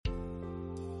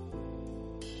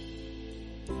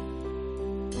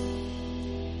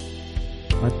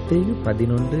மத்தேயு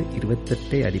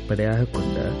 11:28 அடிப்படையாக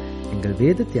கொண்ட எங்கள்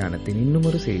வேத தியானத்தின்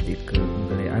இன்னுமொரு செய்திக்கு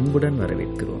உங்களை அன்புடன்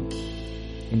வரவேற்கிறோம்.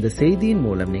 இந்த செய்தியின்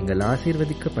மூலம் நீங்கள்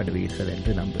ஆசீர்வதிக்கப்படுவீர்கள்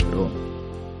என்று நம்புகிறோம்.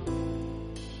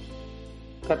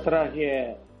 கர்த்தராகிய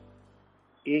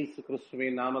இயேசு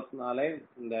கிறிஸ்துவின் நாமத்தினாலே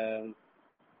இந்த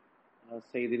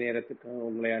செய்தி நேரத்துக்கு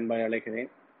உங்களை அன்பாய்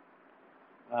அழைக்கிறேன்.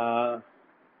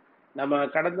 நம்ம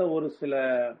கடந்த ஒரு சில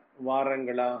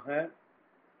வாரங்களாக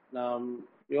நாம்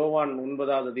யோவான்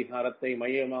 9வது அதிகாரத்தை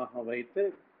மையமாக வைத்து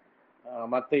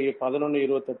மத்தேயு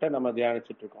 11:28 நம்ம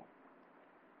தியானிச்சுட்டு இருக்கோம்.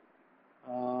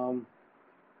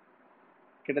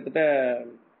 கிட்டத்தட்ட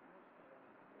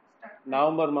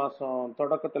நவம்பர் மாதம்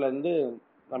தொடக்கத்துல இருந்து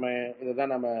நம்ம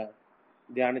இதுதான் நம்ம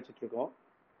தியானிச்சுட்டு இருக்கோம்.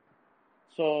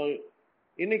 ஸோ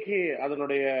இன்னைக்கு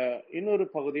அதனுடைய இன்னொரு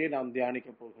பகுதியை நாம் தியானிக்க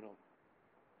போகிறோம்.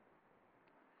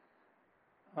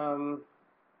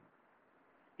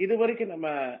 இதுவரைக்கும் நம்ம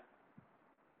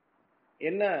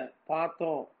என்ன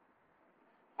பார்த்தோம்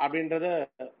அப்படின்றத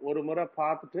ஒரு முறை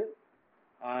பார்த்துட்டு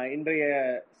இன்றைய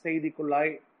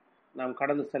செய்திக்குள்ளாய் நாம்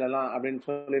கடந்து செல்லலாம் அப்படின்னு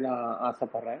சொல்லி நான்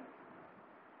ஆசைப்படுறேன்.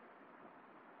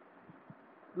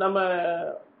 நம்ம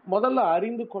முதல்ல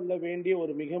அறிந்து கொள்ள வேண்டிய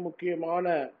ஒரு மிக முக்கியமான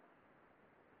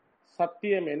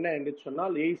சத்தியம் என்ன என்று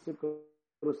சொன்னால், இயேசு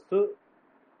கிறிஸ்து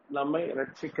நம்மை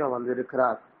ரட்சிக்க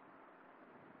வந்திருக்கிறார்.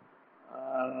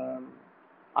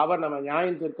 அவர் நம்ம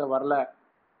நியாயம் தீர்க்க வரல,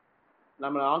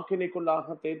 நம்ம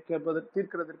ஆக்கினைக்குள்ளாக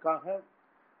தீர்க்கிறதற்காக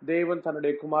தேவன்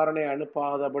தன்னுடைய குமாரனை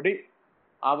அனுப்பாதபடி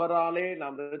அவராலே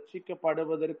நாம்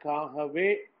ரட்சிக்கப்படுவதற்காகவே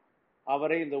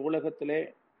அவரை இந்த உலகத்திலே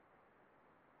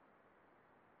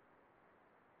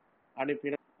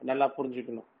அனுப்பின. நல்லா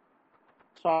புரிஞ்சுக்கணும்.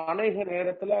 ஸோ அநேக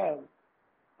நேரத்துல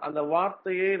அந்த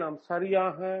வார்த்தையை நாம்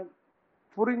சரியாக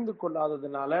புரிந்து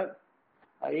கொள்ளாததுனால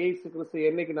இயேசு கிறிஸ்து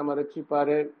என்னைக்கு நம்ம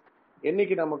ரட்சிப்பாரு,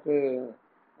 என்னைக்கு நமக்கு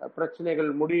பிரச்சனைகள்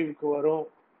முடிவுக்கு வரும்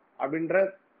அப்படின்ற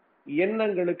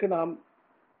எண்ணங்களுக்கு நாம்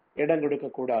இடம் கொடுக்க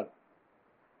கூடாது.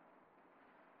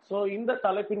 ஸோ இந்த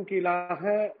தலைப்பின் கீழாக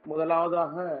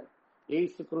முதலாவதாக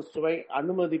இயேசு கிறிஸ்துவை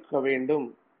அனுமதிக்க வேண்டும்.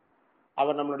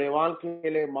 அவர் நம்மளுடைய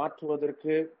வாழ்க்கையிலே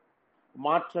மாற்றுவதற்கு,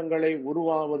 மாற்றங்களை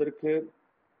உருவாவதற்கு,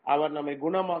 அவர் நம்மை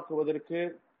குணமாக்குவதற்கு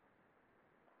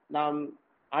நாம்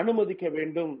அனுமதிக்க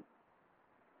வேண்டும்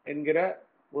என்கிற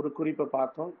ஒரு குறிப்பை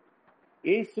பார்த்தோம்.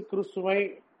 இயேசு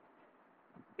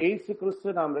கிறிஸ்து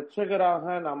நாம் இரட்சகராக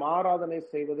நாம் ஆராதனை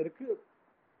செய்வதற்கு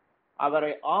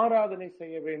அவரை ஆராதனை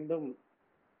செய்ய வேண்டும்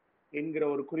என்கிற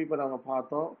ஒரு குறிப்பை நாம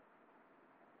பார்த்தோம்.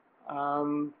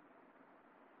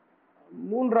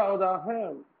 மூன்றாவதாக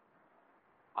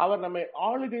அவர் நம்மை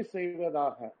ஆளுகை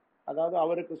செய்வதாக, அதாவது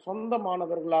அவருக்கு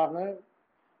சொந்தமானவர்களாக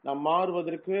நாம்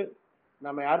மாறுவதற்கு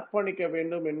நம்மை அர்ப்பணிக்க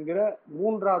வேண்டும் என்கிற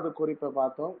மூன்றாவது குறிப்பை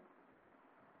பார்த்தோம்.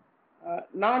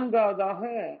 நான்காவதாக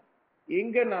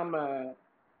எங்க நாம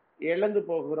இழந்து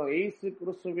போகிறோம், இயேசு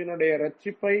கிறிஸ்துவினுடைய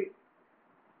ரட்சிப்பை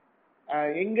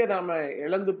எங்க நாம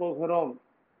இழந்து போகிறோம்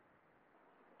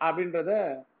அப்படின்றத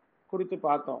குறித்து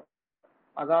பார்த்தோம்.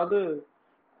 அதாவது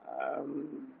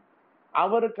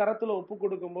அவரு கரத்துல ஒப்பு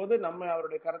கொடுக்கும் போது நம்ம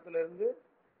அவருடைய கரத்துல இருந்து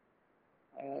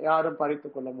யாரும் பறித்து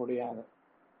கொள்ள முடியாது.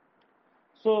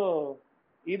 ஸோ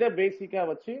இதை பேசிக்கா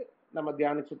வச்சு நம்ம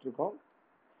தியானிச்சுட்டு இருக்கோம்.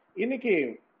 இன்னைக்கு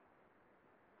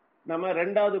நம்ம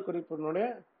ரெண்டாவது குறிப்பினுடைய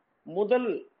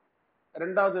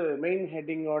ரெண்டாவது மெயின்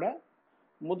ஹெட்டிங்கோட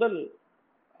முதல்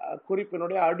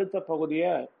குறிப்பினுடைய அடுத்த பகுதியை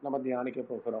நம்ம தியானிக்க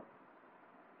போகிறோம்.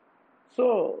 ஸோ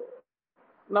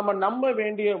நம்ம நம்ப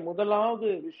வேண்டிய முதலாவது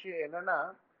விஷயம் என்னன்னா,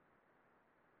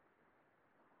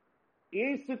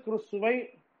 இயேசு கிறிஸ்துவை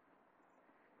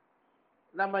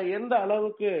நம்ம எந்த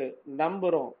அளவுக்கு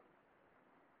நம்புறோம்.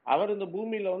 அவர் இந்த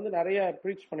பூமியில நிறைய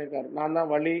ப்ரீச் பண்ணியிருக்காரு. நான்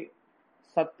தான் வழி,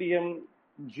 சத்தியம்,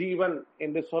 ஜீவன்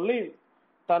என்று சொல்லி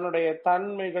தன்னுடைய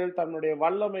தன்மைகள், தன்னுடைய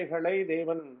வல்லமைகளை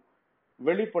தேவன்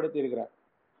வெளிப்படுத்தி இருக்கிறார்.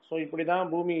 ஸோ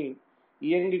இப்படிதான் பூமி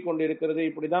இயங்கி கொண்டிருக்கிறது,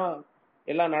 இப்படிதான்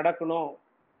எல்லாம் நடக்கணும்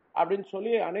அப்படின்னு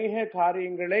சொல்லி அநேக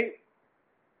காரியங்களை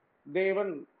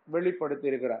தேவன் வெளிப்படுத்தி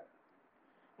இருக்கிறார்.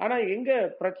 ஆனா எங்க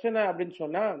பிரச்சனை அப்படின்னு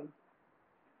சொன்னா,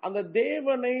 அந்த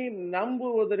தேவனை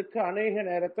நம்புவதற்கு அநேக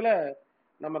நேரத்துல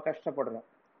நம்ம கஷ்டப்படுறோம்.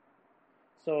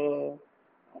 ஸோ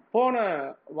போன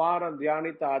வாரம்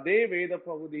தியானித்த அதே வேத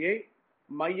பகுதியை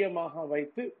மையமாக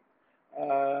வைத்து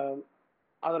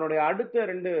அதனுடைய அடுத்த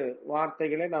 2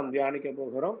 வார்த்தைகளை நாம் தியானிக்க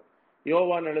போகிறோம்.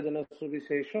 யோவான் எழுதின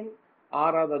சுவிசேஷம்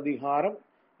 6வது அதிகாரம்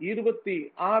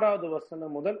 26வது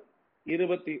வசனம் முதல்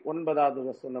 29வது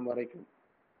வசனம் வரைக்கும்.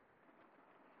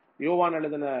 யோவான்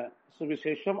எழுதின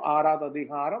சுவிசேஷம் 6வது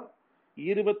அதிகாரம்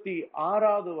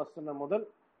 26வது வசனம் முதல்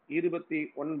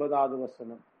 29வது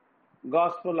வசனம்.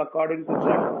 Gospel according to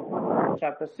John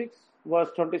chapter 6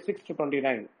 verse 26 to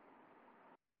 29.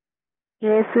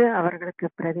 இயேசு அவர்களுக்கு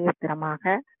பிரதியுத்தரமாக,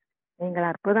 நீங்கள்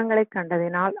அற்புதங்களை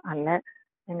கண்டதினால் அல்ல,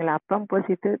 நீங்கள் அப்பம்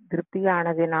புசித்து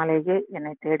திருப்தியானதினாலேயே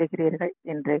என்னை தேடுகிறீர்கள்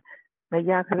என்று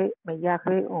மெய்யாகவே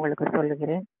மெய்யாகவே உங்களுக்கு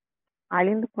சொல்லுகிறேன்.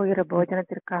 அழிந்து போகிற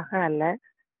போஜனத்திற்காக அல்ல,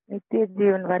 நித்திய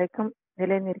ஜீவன் வரைக்கும்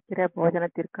நிலை நிற்கிற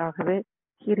போஜனத்திற்காகவே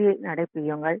கிரியை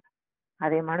நடைபெய்யுங்கள்.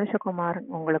 அதை மனுஷகுமாரன்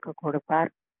உங்களுக்கு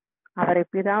கொடுப்பார். அவரை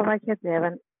பிதாவாகிய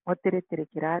தேவன்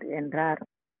முத்திரித்திருக்கிறார் என்றார்.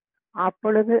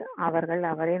 அப்பொழுது அவர்கள்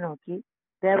அவரை நோக்கி,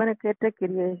 தேவனுக்கேற்ற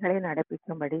கிரியைகளை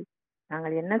நடப்பிக்கும்படி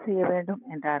நாங்கள் என்ன செய்ய வேண்டும்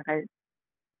என்றார்கள்.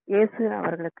 இயேசு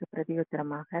அவர்களுக்கு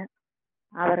பிரதியுத்தரமாக,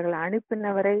 அவர்கள்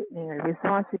அனுப்பினவரை நீங்கள்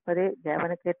விசுவாசிப்பதே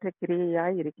தேவனுக்கேற்ற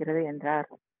கிரியையாய் இருக்கிறது என்றார்.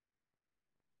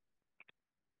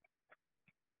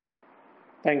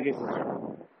 Thank you sister.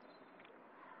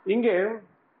 இங்கே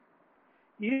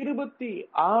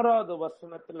 26வது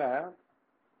வசனத்துல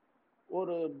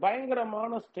ஒரு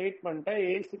பயங்கரமான ஸ்டேட்மெண்ட்டை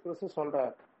இயேசு கிறிஸ்து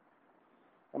சொல்றார்.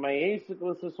 நம்ம இயேசு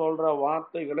கிறிஸ்து சொல்ற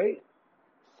வார்த்தைகளை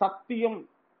சத்தியம்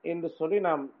என்று சொல்லி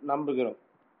நாம் நம்புகிறோம்.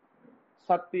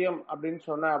 சத்தியம் அப்படின்னு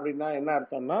சொன்ன அப்படின்னா என்ன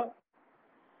அர்த்தம்னா,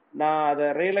 நான் அதை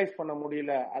ரியலைஸ் பண்ண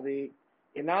முடியல, அது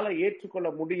என்னால ஏற்றுக்கொள்ள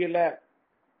முடியல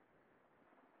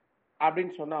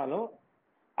அப்படின்னு சொன்னாலும்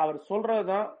அவர்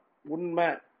சொல்றதுதான் உண்மை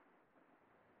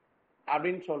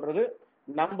அப்படின்னு சொல்றது,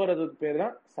 நம்புறதுக்கு பேர்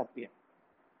தான் சத்தியம்.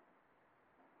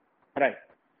 ரைட்.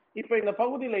 இப்ப இந்த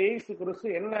பகுதியில இயேசு கிறிஸ்து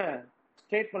என்ன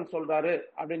ஸ்டேட்மெண்ட் சொல்றாரு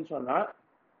அப்படின்னு சொன்னா,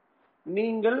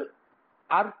 நீங்கள்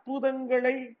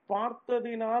அற்புதங்களை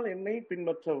பார்த்ததினால் என்னை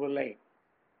பின்பற்றவில்லை.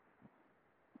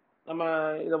 நம்ம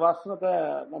இந்த வசனத்தை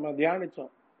நம்ம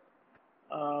தியானிச்சோம்.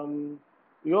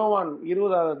 யோவான்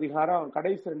 20வது அதிகாரம்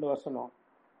கடைசி 2 வசனம்.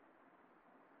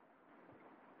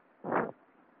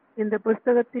 இந்த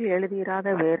புஸ்தகத்தில் எழுதியிராத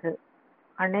வேறு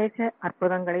அநேக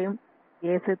அற்புதங்களையும்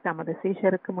இயேசு தமது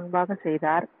சீஷருக்கு முன்பாக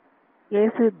செய்தார்.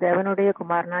 இயேசு தேவனுடைய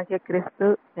குமாரனாகிய கிறிஸ்து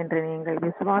என்று நீங்கள்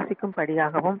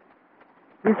விசுவாசிக்கும்படியாகவும்,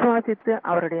 விசுவாசித்து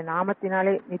அவருடைய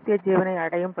நாமத்தினாலே நித்திய ஜீவனை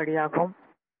அடையும்படியாகவும்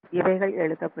இவைகள்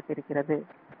எழுதப்பட்டிருக்கிறது.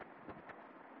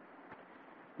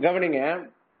 கவனிங்க,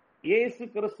 இயேசு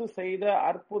கிறிஸ்து செய்த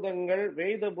அற்புதங்கள்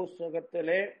வேத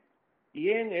புஸ்தகத்திலே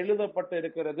ஏன் எழுதப்பட்டு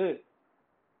இருக்கிறது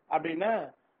அப்படின்னா,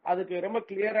 அதுக்கு ரொம்ப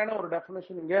கிளியரான ஒரு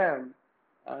டெஃபினேஷன் இங்க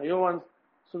யோவான்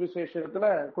சுவிசேஷத்துல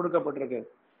கொடுக்கப்பட்டிருக்கு.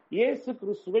 இயேசு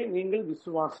கிறிஸ்துவை நீங்கள்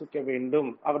விசுவாசிக்க வேண்டும்.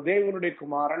 அவர் தேவனுடைய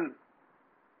குமாரன்,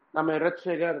 நம்ம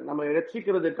இரட்சகர், நம்ம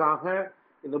இரட்சிக்கிறதுக்காக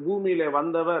இந்த பூமியில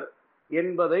வந்தவர்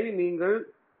என்பதை நீங்கள்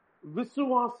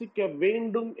விசுவாசிக்க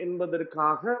வேண்டும்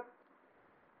என்பதற்காக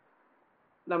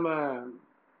நம்ம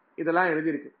இதெல்லாம்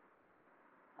எழுதியிருக்கு.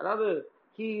 அதாவது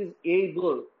he is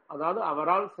able, அதாவது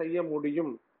அவரால் செய்ய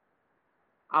முடியும்,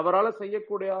 அவரால்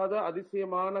செய்யக்கூடாத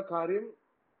அதிசயமான காரியம்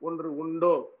ஒன்று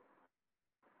உண்டோ.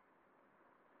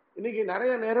 இன்னைக்கு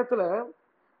நிறைய நேரத்துல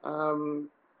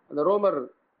அந்த ரோமர்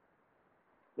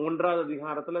 1வது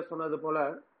அதிகாரத்துல சொன்னது போல,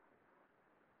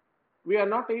 we are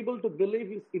not able to believe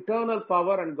his eternal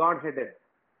power and godheaded,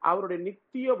 அவருடைய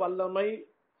நித்திய வல்லமை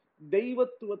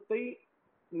தெய்வத்துவத்தை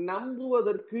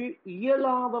நம்புவதற்கு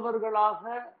இயலாதவர்களாக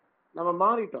நம்ம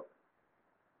மாறிட்டோம்.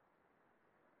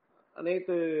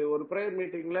 நேற்று ஒரு ப்ரேயர்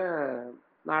மீட்டிங்ல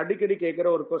நான் அடிக்கடி கேட்கிற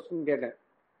ஒரு கொஸ்டின் கேட்டேன்.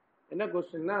 என்ன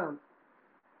கொஸ்டின்னா,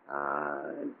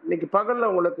 இன்னைக்கு பகல்ல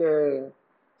உங்களுக்கு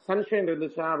சன்ஷைன்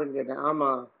இருந்துச்சா அப்படின்னு கேட்டேன். ஆமா.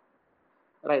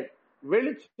 ரைட்.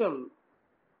 வெளிச்சம்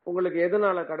உங்களுக்கு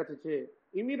எதனால கிடைச்சிச்சு?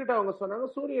 இமீடியட்டா அவங்க சொன்னாங்க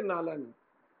சூரியனாலன்னு.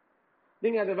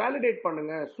 நீங்க அதை வேலிடேட்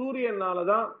பண்ணுங்க,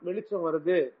 சூரியனாலதான் வெளிச்சம்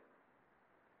வருது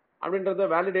அப்படின்றத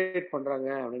வேலிடேட் பண்றாங்க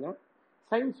அப்படின்னா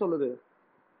சயின்ஸ் சொல்லுது.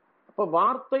 அப்ப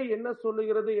வார்த்தை என்ன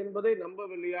சொல்லுகிறது என்பதை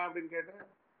நம்பவில்லையா அப்படின்னு கேட்டேன்.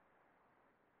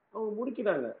 அவங்க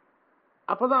முடிக்கிறாங்க.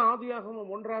 அப்பதான்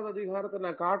ஆதியாகமம் 1வது அதிகாரத்தை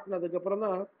நான் காட்டினதுக்கு அப்புறம்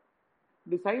தான்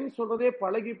இப்படி சயின்ஸ் சொல்றதே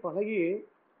பழகி பழகி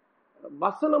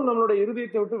வசனம் நம்மளுடைய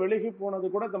இருதயத்தை விட்டு விலகி போனது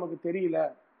கூட நமக்கு தெரியல.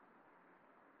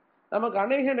 நமக்கு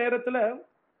அநேக நேரத்துல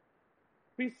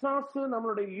பிசாசு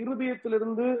நம்மளுடைய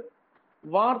இருதயத்திலிருந்து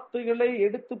வார்த்தைகளை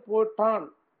எடுத்து போட்டான்.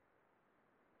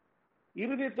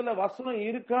 இருதயத்துல வசனம்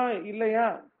இருக்கா இல்லையா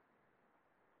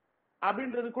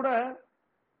அப்படின்றது கூட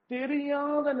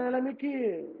தெரியாத நிலைமைக்கு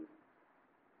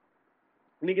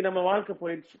இன்னைக்கு நம்ம வாழ்க்கை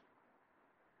போயிடுச்சு.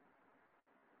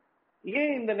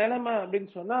 ஏன் இந்த நிலைமை அப்படின்னு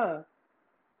சொன்னா,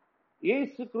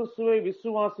 இயேசு கிறிஸ்துவை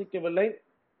விசுவாசிக்கவில்லை.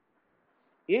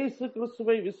 இயேசு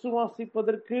கிறிஸ்துவை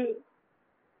விசுவாசிப்பதற்கு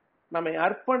நம்மை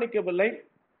அர்ப்பணிக்கவில்லை.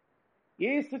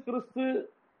 இயேசு கிறிஸ்து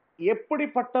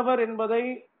எப்படிப்பட்டவர் என்பதை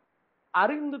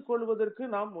அறிந்து கொள்வதற்கு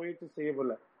நாம் முயற்சி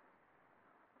செய்யவில்லை.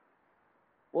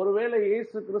 ஒருவேளை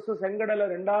இயேசு கிறிஸ்து செங்கடலை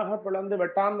 2ஆக பிளந்து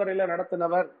வெட்டாந்தரையில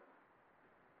நடத்தினவர்,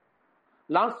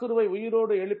 லாசருவை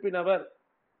உயிரோடு எழுப்பினவர்,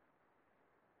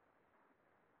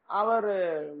 அவர்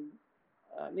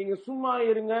நீங்க சும்மா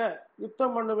இருங்க,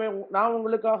 யுத்தம் பண்ணுவேன், நான்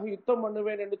உங்களுக்காக யுத்தம்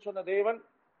பண்ணுவேன் என்று சொன்ன தேவன்,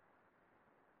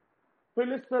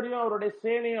 பிலிஸ்தரையும் அவருடைய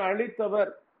சேனையை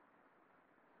அழித்தவர்,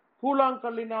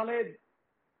 கூழாங்கல்லினாலே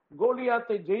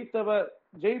கோலியாத்தை ஜெயித்தவர்,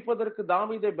 ஜெயிப்பதற்கு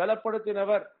தாவீதை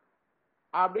பலப்படுத்தினவர்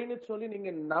அப்படின்னு சொல்லி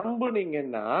நீங்க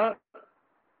நம்புனீங்கன்னா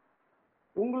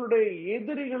உங்களுடைய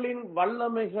எதிரிகளின்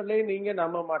வல்லமைகளை நீங்க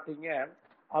நம்ப மாட்டீங்க,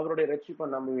 அவருடைய ரட்சிப்பை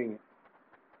நம்புவீங்க.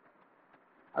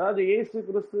 அதாவது இயேசு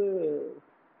கிறிஸ்து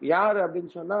யாரு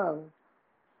அப்படின்னு சொன்னா,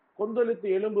 கொந்தளித்து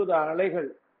எழும்புத அலைகள்,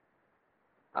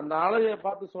 அந்த அலையை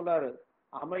பார்த்து சொல்றாரு,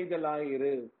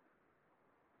 அமைதலாயிரு,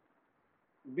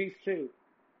 பி ஸ்டில்,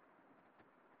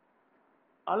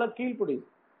 அலை கீழ்ப்படி.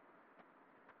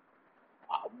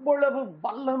 அவ்வளவு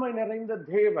வல்லமை நிறைந்த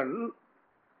தேவன்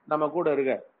நம்ம கூட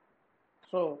இருக்க.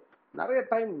 ஸோ நிறைய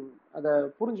டைம் அதை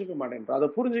புரிஞ்சுக்க மாட்டேன்றோம், அதை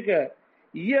புரிஞ்சுக்க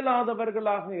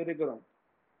இயலாதவர்களாக இருக்கிறோம்.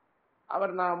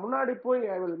 அவர் நான் முன்னாடி போய்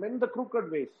I will mend the crooked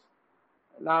ways,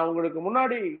 நான் உங்களுக்கு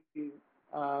முன்னாடி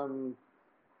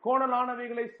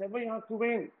கோணலானவைகளை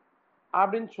செவ்வையாக்குவேன்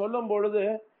அப்படின்னு சொல்லும் பொழுது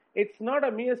it's not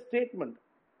a mere statement.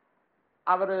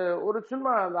 அவர் ஒரு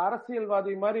சும்மா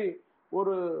அரசியல்வாதி மாதிரி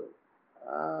ஒரு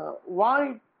வாய்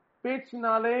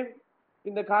பேச்சினாலே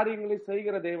இந்த காரியங்களை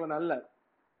செய்கிற தேவன் அல்ல.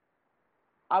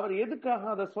 அவர் எதுக்காக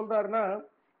அதை சொல்றாருன்னா,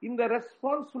 இந்த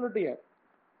ரெஸ்பான்சிபிலிட்டிய,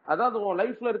 அதாவது உன்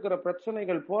லைஃப்ல இருக்கிற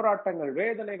பிரச்சனைகள், போராட்டங்கள்,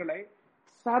 வேதனைகளை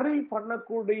சரி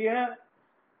பண்ணக்கூடிய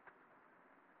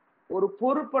ஒரு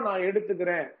பொறுப்பை நான்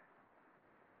எடுத்துக்கிறேன்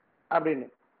அப்படின்னு.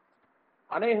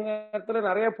 அநேக நேரத்துல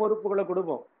நிறைய பொறுப்புகளை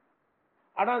கொடுப்போம்,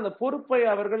 ஆனா அந்த பொறுப்பை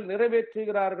அவர்கள்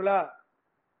நிறைவேற்றுகிறார்களா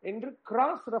என்று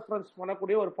கிராஸ் ரெஃபரன்ஸ்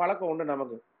பண்ணக்கூடிய ஒரு பழக்கம் உண்டு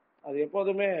நமக்கு. அது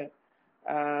எப்போதுமே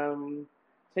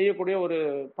செய்யக்கூடிய ஒரு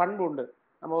பண்பு உண்டு.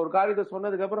 நம்ம ஒரு காரியத்தை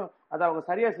சொன்னதுக்கு அப்புறம் அதை அவங்க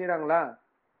சரியா செய்யறாங்களா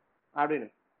அப்படின்னு.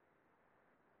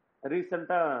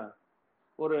 ரீசெண்டா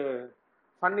ஒரு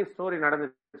ஃபன்னி ஸ்டோரி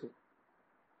நடந்துச்சு.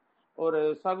 ஒரு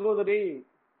சகோதரி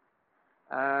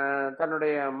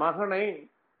தன்னுடைய மகனை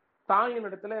தாயின்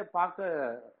இடத்துல பார்க்க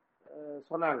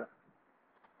சொன்னாங்க.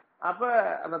 அப்ப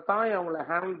அந்த தாய் அவங்கள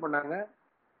ஹேண்டில் பண்ணாங்க.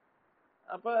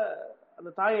 அப்ப அந்த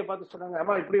தாயை பார்த்து சொன்னாங்க,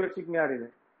 அம்மா இப்படி வச்சுக்கங்க அப்படின்னு.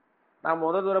 நான்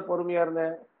முதல் தடவை பொறுமையா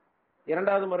இருந்தேன்,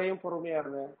 இரண்டாவது முறையும் பொறுமையா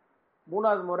இருந்தேன்,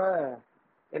 மூணாவது முறை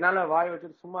என்னால வாய்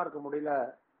வச்சுட்டு சும்மா இருக்க முடியல.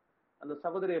 அந்த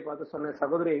சகோதரியை பார்த்து சொன்னேன்,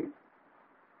 சகோதரி,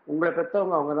 உங்களை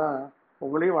பெற்றவங்க அவங்கதான்,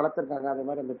 உங்களையும் வளர்த்துருக்காங்க, அதே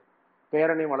மாதிரி அந்த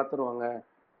பேரனையும் வளர்த்துருவாங்க.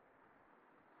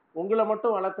 உங்களை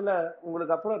மட்டும் வளர்த்துல,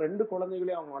 உங்களுக்கு அப்புறம் 2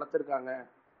 குழந்தைகளையும் அவங்க வளர்த்துருக்காங்க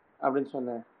அப்படின்னு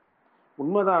சொன்னேன்.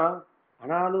 உண்மைதான்,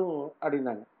 ஆனாலும்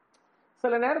அப்படின்னாங்க.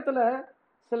 சில நேரத்துல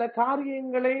சில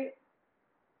காரியங்களை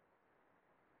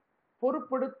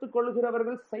பொறுப்படுத்திக்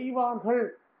கொள்கிறவர்கள் செய்வார்கள்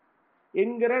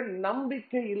என்கிற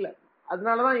நம்பிக்கை இல்லை.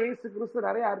 அதனாலதான் இயேசு கிறிஸ்து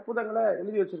நிறைய அற்புதங்களை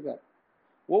எழுதி வச்சிருக்கார்.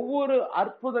 ஒவ்வொரு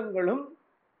அற்புதங்களும்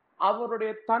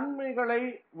அவருடைய தன்மைகளை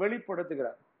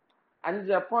வெளிப்படுத்துகிறார்.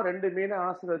 5 அப்பம் 2 மீனை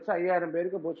ஆசீர்வதிச்சு 5000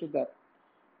 பேருக்கு போச்சுட்டார்.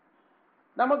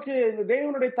 நமக்கு இந்த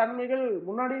தேவனுடைய தன்மைகள்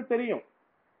முன்னாடியே தெரியும்,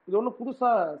 இது ஒன்றும்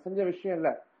புதுசா செஞ்ச விஷயம்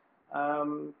இல்லை.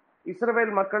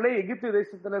 இஸ்ரவேல் மக்களை எகிப்து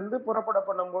தேசத்திலிருந்து புறப்பட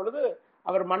பண்ணும் பொழுது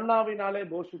அவர் மன்னாவினாலே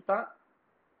போஷித்தார்.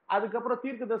 அதுக்கப்புறம்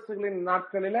தீர்க்கதரிசிகளின்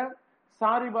நாட்களில,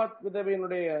 சாரிபாத்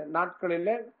விதவையினுடைய நாட்களில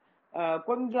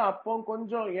கொஞ்சம் அப்பம்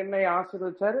கொஞ்சம் எண்ணெய்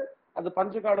ஆசீர்வதிச்சாரு. அது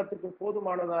பஞ்ச காலத்துக்கு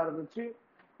போதுமானதா இருந்துச்சு.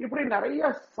 இப்படி நிறைய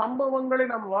சம்பவங்களை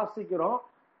நாம் வாசிக்கிறோம்.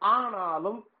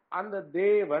 ஆனாலும் அந்த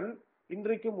தேவன்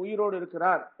இன்றைக்கும் உயிரோடு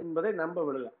இருக்கிறார் என்பதை நம்ப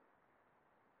விடல.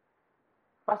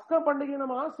 பஸ்கா பண்டிகை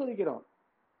நம்ம ஆசரிக்கிறோம்,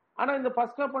 ஆனா இந்த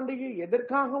பஸ்கா பண்டிகை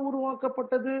எதற்காக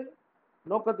உருவாக்கப்பட்டது,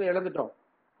 நோக்கத்தை இழந்துட்டோம்.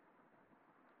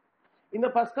 இந்த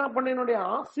பஸ்கா பண்டிகையினுடைய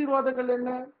ஆசீர்வாதங்கள்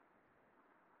என்ன?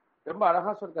 ரொம்ப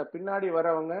அழகா சொல்ற. பின்னாடி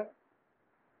வரவங்க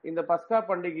இந்த பஸ்கா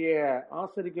பண்டிகையை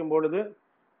ஆசரிக்கும் பொழுது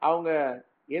அவங்க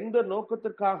எந்த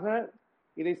நோக்கத்திற்காக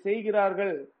இதை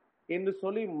செய்கிறார்கள் என்று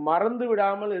சொல்லி மறந்து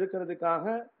விடாமல் இருக்கிறதுக்காக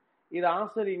இதை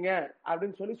ஆசரிங்க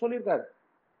அப்படின்னு சொல்லியிருக்காரு.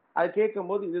 அது கேட்கும்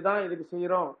போது இதுதான் இதுக்கு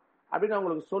செய்யறோம் அப்படின்னு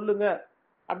அவங்களுக்கு சொல்லுங்க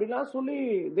அப்படின்லாம் சொல்லி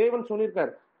தேவன்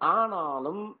சொல்லியிருக்காரு.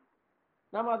 ஆனாலும்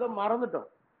நம்ம அதை மறந்துட்டோம்.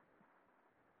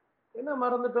 என்ன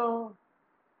மறந்துட்டோம்?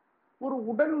 ஒரு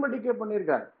உடன்படிக்கை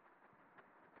பண்ணியிருக்காரு.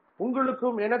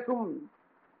 உங்களுக்கும் எனக்கும்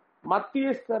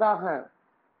மத்தியஸ்தராக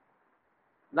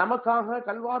நமக்காக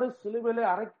கல்வாரி சிலுவையிலே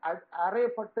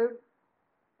அறையப்பட்டு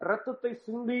இரத்தத்தை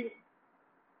சிந்தி,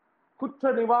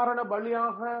 குற்ற நிவாரண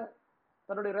பலியாக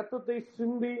தன்னுடைய இரத்தத்தை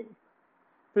சிந்தி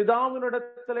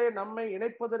பிதாவினிடத்திலே நம்மை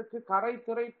இணைப்பதற்கு, கரை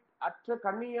திரை அற்ற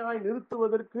கன்னியாய்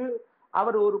நிறுத்துவதற்கு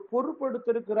அவர் ஒரு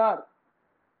பொறுப்பெடுத்திருக்கிறார்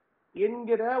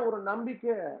என்கிற ஒரு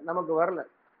நம்பிக்கை நமக்கு வரல.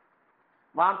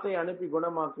 வார்த்தையை அனுப்பி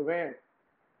குணமாக்குவேன்,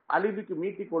 அழிவுக்கு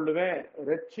மீட்டிக் கொள்ளுவேன்,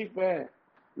 ரட்சிப்பேன்,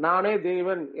 நானே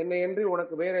தேவன், என்னை என்று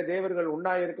உனக்கு வேற தேவர்கள்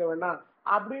உண்டாயிருக்க வேண்டாம்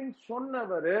அப்படின்னு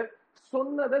சொன்னவர்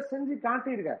சொன்னதை செஞ்சு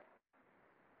காட்டியிருக்கார்.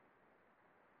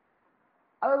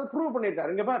 அதாவது ப்ரூவ்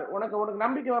பண்ணியிருக்காரு. இங்க பாரு, உனக்கு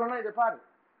நம்பிக்கை வரணும், இதை பாரு.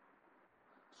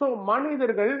 சோ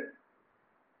மனிதர்கள்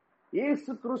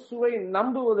இயேசு கிறிஸ்துவை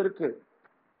நம்புவதற்கு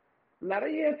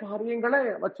நிறைய காரியங்களை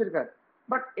வச்சிருக்காரு.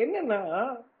 பட் என்னன்னா,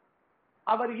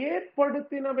 அவர்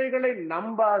ஏற்படுத்தினவைகளை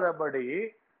நம்பாதபடி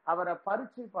அவரை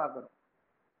பரீட்சை பார்க்கணும்.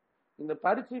 இந்த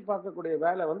பரீட்சை பார்க்கக்கூடிய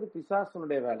வேலை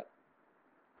பிசாசனுடைய வேலை.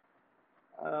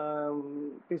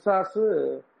 பிசாசு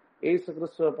இயேசு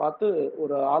கிறிஸ்துவை பார்த்து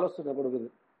ஒரு ஆலோசனை கொடுக்குது.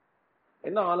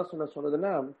 என்ன ஆலோசனை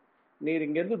சொல்லுதுன்னா, நீர்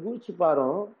இங்கிருந்து குதிச்சு பாரு,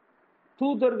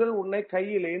 தூதர்கள் உன்னை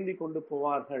கையில் ஏந்தி கொண்டு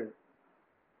போவார்கள்.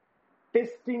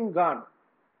 டெஸ்டிங் காட்,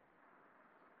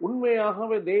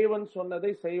 உண்மையாகவே தேவன்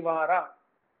சொன்னதை செய்வாரா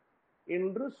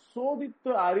என்று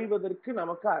சோதித்து அறிவதற்கு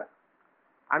நமக்கு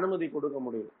அனுமதி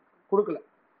கொடுக்கல.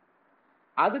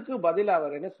 அதுக்கு பதிலா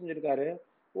அவர் என்ன செஞ்சிருக்காரு,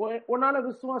 உன்னால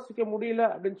விசுவாசிக்க முடியல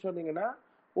அப்படின்னு சொன்னீங்கன்னா,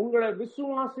 உங்களை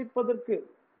விசுவாசிப்பதற்கு,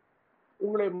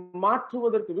 உங்களை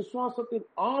மாற்றுவதற்கு, விசுவாசத்தின்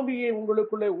ஆவியை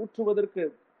உங்களுக்குள்ளே ஊற்றுவதற்கு,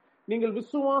 நீங்கள்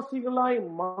விசுவாசிகளாய்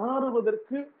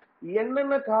மாறுவதற்கு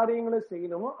என்னென்ன காரியங்களை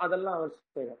செய்யணுமோ அதெல்லாம் அவர்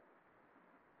செய்வார்.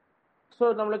 சோ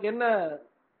நம்மளுக்கு என்ன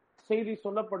செய்தி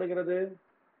சொல்லப்படுகிறது?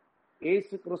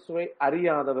 இயேசு கிறிஸ்துவை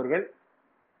அறியாதவர்கள்,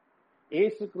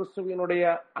 இயேசு கிறிஸ்துவினுடைய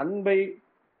அன்பை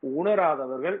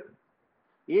உணராதவர்கள்,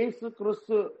 இயேசு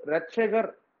கிறிஸ்து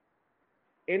இரட்சகர்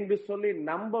என்று சொல்லி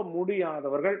நம்ப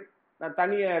முடியாதவர்கள், நான்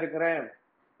தனியா இருக்கிறேன்,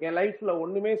 என் லைஃப்ல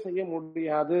ஒண்ணுமே செய்ய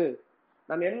முடியாது,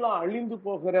 நான் எல்லாம் அழிந்து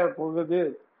போகுது,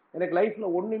 எனக்கு லைஃப்ல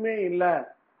ஒண்ணுமே இல்லை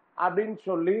அப்படின்னு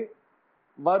சொல்லி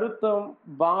வருத்தம்,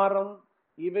 பாரம்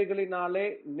இவைகளினாலே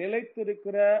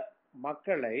நிலைத்திருக்கிற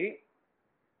மக்களை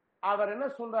அவர் என்ன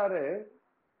சொல்றாரு,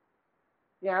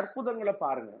 என் அற்புதங்களை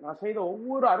பாருங்க, நான் செய்த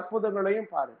ஒவ்வொரு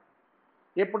அற்புதங்களையும் பாருங்க.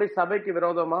 எப்படி சபைக்கு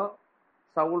விரோதமா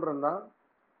சவுல் இருந்தான்,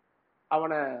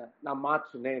 அவனை நான்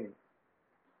மாற்றினேன்.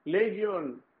 லேகியோன்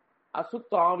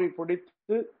அசுத்த ஆவி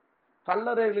பிடித்து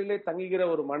கல்லறைகளிலே தங்குகிற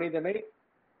ஒரு மனிதனை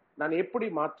நான் எப்படி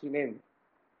மாற்றினேன்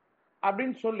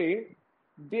அப்படின்னு சொல்லி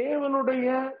தேவனுடைய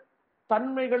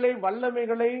தன்மைகளை,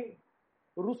 வல்லமைகளை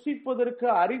ருசிப்பதற்கு,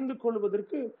 அறிந்து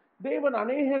கொள்வதற்கு தேவன்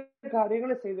அநேக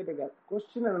காரியங்களை செய்துட்டு இருக்கார்.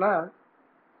 கொஸ்டின் என்னன்னா,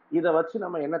 இதை வச்சு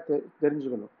நம்ம என்ன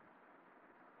தெரிஞ்சுக்கணும்?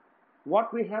 What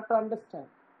we have to understand.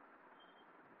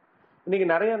 இன்னைக்கு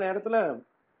நிறைய நேரத்துல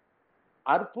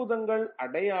அற்புதங்கள்,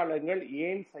 அடையாளங்கள்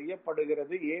ஏன்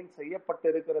செய்யப்படுகிறது, ஏன்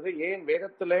செய்யப்பட்டிருக்கிறது, ஏன்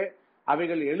வேதத்திலே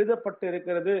அவைகள் எழுதப்பட்டு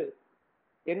இருக்கிறது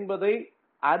என்பதை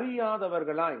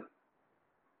அறியாதவர்களாய்,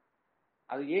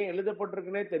 அது ஏன்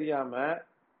எழுதப்பட்டிருக்குன்னே தெரியாம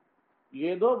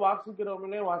ஏதோ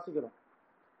வாசிக்கிறோம்னே வாசிக்கிறோம்.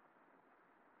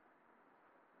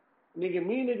 இன்னைக்கு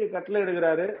மீனுக்கு கட்டளை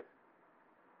எடுக்கிறாரு,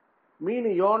 மீன்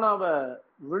யோனாவை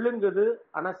விழுங்குது,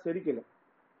 ஆனா செரிக்கல.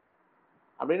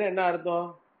 அப்படின்னா என்ன அர்த்தம்?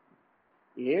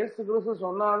 ஏசு கிறிஸ்து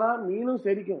சொன்னானா மீனும்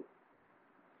செரிக்கும்,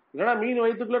 இல்லைன்னா மீன்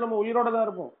வயிற்றுக்குள்ள நம்ம உயிரோட தான்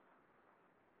இருப்போம்.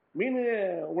 மீன்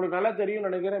உங்களுக்கு நல்லா தெரியும்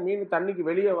நினைக்கிறேன், மீன் தண்ணிக்கு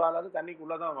வெளியே வாழாது, தண்ணிக்கு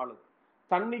உள்ளதான் வாழுது.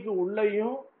 தண்ணிக்கு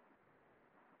உள்ளேயும்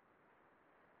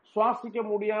சுவாசிக்க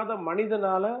முடியாத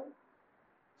மனிதனால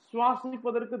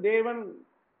சுவாசிப்பதற்கு தேவன்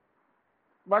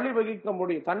வழிவகிக்க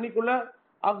முடியும், தண்ணிக்குள்ள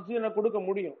ஆக்சிஜனை கொடுக்க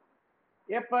முடியும்.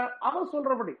 எப்ப? அவன்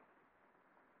சொல்றபடி.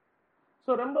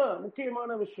 சோ ரொம்ப முக்கியமான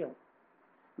விஷயம்,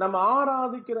 நம்ம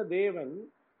ஆராதிக்கிற தேவன்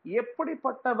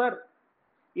எப்படிப்பட்டவர்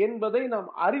என்பதை நாம்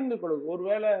அறிந்து கொள்ளும்.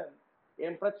 ஒருவேளை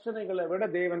என் பிரச்சனைகளை விட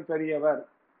தேவன் பெரியவர்,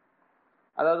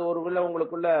 அதாவது ஒருவேளை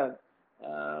உங்களுக்குள்ள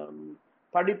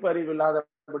படிப்பறிவு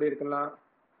இல்லாதபடி இருக்கலாம்.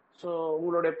 சோ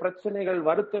உங்களுடைய பிரச்சனைகள்,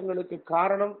 வருத்தங்களுக்கு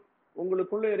காரணம்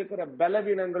உங்களுக்குள்ள இருக்கிற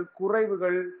பலவீனங்கள்,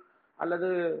 குறைவுகள் அல்லது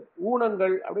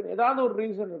ஊனங்கள் அப்படின்னு ஏதாவது ஒரு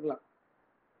ரீசன் இருக்கலாம்.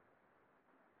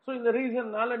 சோ இந்த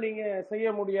ரீசன்னால நீங்க செய்ய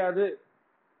முடியாது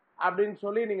அப்படின்னு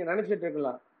சொல்லி நீங்க நினைச்சிட்டு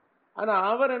இருக்கலாம். ஆனா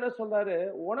அவர் என்ன சொல்றாரு,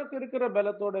 உனக்கு இருக்கிற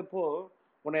பலத்தோட போ,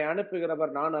 உன்னை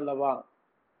அனுப்புகிறவர் நான் அல்லவா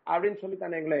அப்படின்னு சொல்லி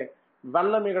தான் எங்களை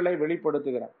வல்லமைகளை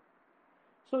வெளிப்படுத்துகிறார்.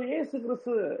 சோ இயேசு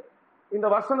கிறிஸ்து இந்த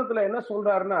வசனத்துல என்ன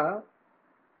சொல்றாருன்னா,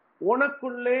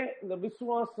 உனக்குள்ளே இந்த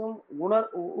விசுவாசம்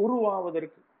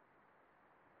உருவாவதற்கு,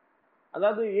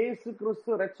 அதாவது இயேசு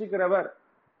கிறிஸ்து ரட்சிக்கிறவர்,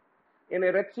 என்னை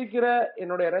ரட்சிக்கிற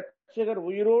என்னுடைய ரட்சகர்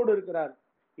உயிரோடு இருக்கிறார்,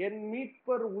 என்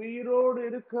மீட்பர் உயிரோடு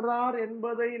இருக்கிறார்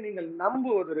என்பதை நீங்கள்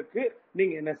நம்புவதற்கு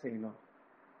நீங்க என்ன செய்யணும்?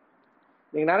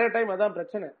 நீங்க நிறைய டைம் அதான்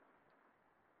பிரச்சனை,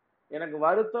 எனக்கு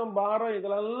வருத்தம், பாரம்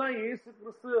இதெல்லாம் இயேசு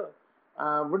கிறிஸ்து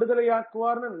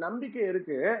விடுதலையாக்குவார்னு நம்பிக்கை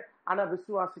இருக்கு, ஆனா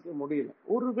விசுவாசிக்க முடியல.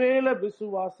 ஒருவேளை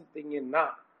விசுவாசித்தீங்கன்னா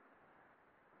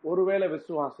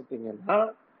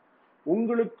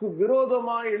உங்களுக்கு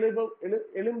விரோதமா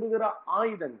எழும்புகிற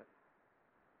ஆயுதங்கள்,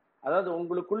 அதாவது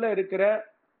உங்களுக்குள்ள இருக்கிற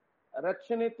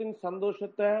ரட்சணத்தின்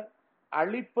சந்தோஷத்தை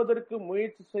அழிப்பதற்கு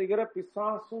முயற்சி செய்கிற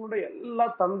பிசாசுடைய எல்லா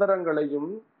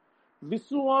தந்திரங்களையும்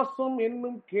விசுவாசம்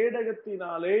என்னும்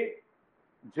கேடகத்தினாலே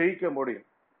ஜெயிக்க முடியும்.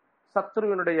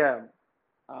 சத்ருவினுடைய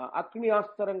அக்னி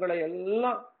ஆஸ்திரங்களை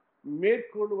எல்லாம்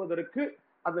மேற்கொள்வதற்கு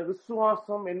அந்த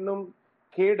விசுவாசம் என்னும்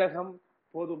கேடகம்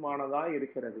போதுமானதா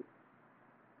இருக்கிறது.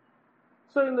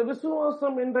 சோ இந்த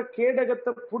விசுவாசம் என்ற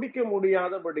கேடகத்தை பிடிக்க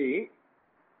முடியாதபடி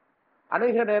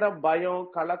அநேக நேரம் பயம்,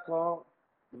 கலக்கம்,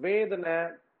 வேதனை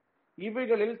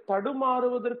இவைகளில்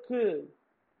தடுமாறுவதற்கு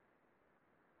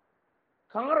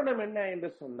காரணம் என்ன என்று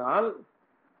சொன்னால்,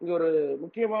 இங்க ஒரு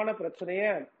முக்கியமான பிரச்சனைய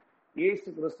இயேசு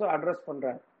கிறிஸ்து அட்ரஸ்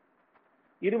பண்றார்.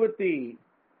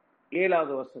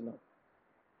 27வது வசனம்,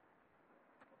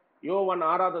 யோவான்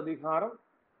 6வது அதிகாரம்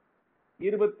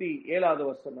 27வது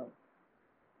வசனம்.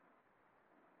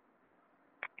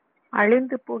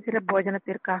 அழிந்து போகிற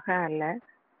போஜனத்திற்காக அல்ல,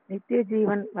 நித்திய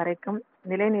ஜீவன் வரைக்கும்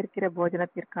நிலை நிற்கிற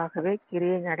போஜனத்திற்காகவே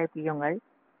கிரியை நடப்பியுங்கள்.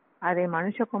 அதை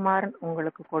மனுஷகுமாரன்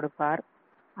உங்களுக்கு கொடுப்பார்.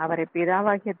 அவரை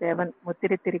பிதாவாகிய தேவன்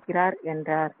முத்திரித்திருக்கிறார்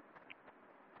என்றார்.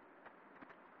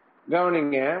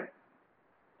 கவனிங்க,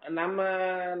 நம்ம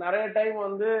நிறைய time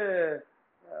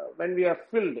when we are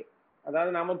filled,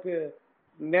 அதாவது நமக்கு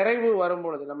நிறைவு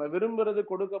வரும்பொழுது, நம்ம விரும்புறது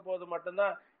கொடுக்க போது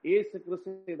மட்டும்தான் இயேசு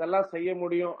கிறிஸ்து இதெல்லாம் செய்ய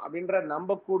முடியும் அப்படின்ற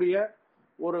நம்பக்கூடிய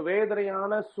ஒரு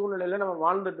வேதனையான சூழ்நிலையில நம்ம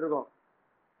வாழ்ந்துட்டு இருக்கோம்.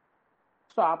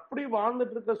 சோ அப்படி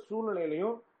வாழ்ந்துட்டு இருக்க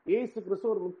சூழ்நிலையிலையும் இயேசு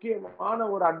கிறிஸ்து ஒரு முக்கியமான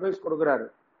ஒரு அட்வைஸ் கொடுக்கிறாரு.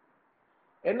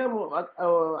 என்ன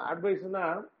அட்வைஸ்னா,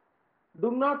 do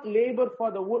not labor for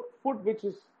the food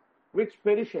which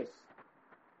perishes.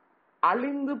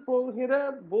 அழிந்து போகிற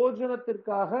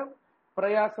போஜனத்திற்காக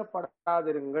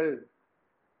பிரயாசப்படாதிருங்கள்.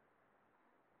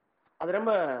 அது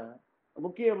ரொம்ப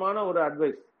முக்கியமான ஒரு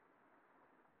அட்வைஸ்.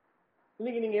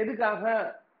 இன்னைக்கு நீங்க எதுக்காக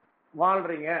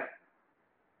வாழ்றீங்க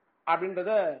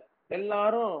அப்படின்றத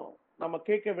எல்லாரும் நம்ம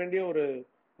கேட்க வேண்டிய ஒரு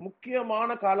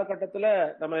முக்கியமான காலகட்டத்துல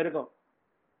நம்ம இருக்கோம்.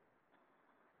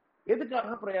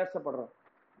 எதுக்காக பிரயாசப்படுறோம்?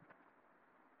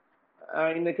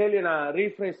 இந்த கேள்வியை நான்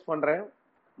ரீஃப்ரேஸ் பண்றேன்,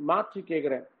 மாற்றி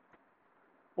கேட்கிறேன்.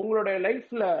 உங்களுடைய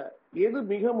லைஃப்ல எது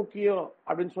மிக முக்கியம்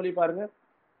அப்படின்னு சொல்லி பாருங்க.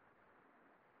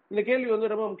 இந்த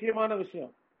கேள்வி ரொம்ப முக்கியமான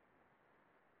விஷயம்.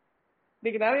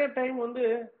 இன்னைக்கு நிறைய டைம்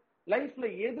லைஃப்ல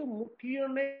எது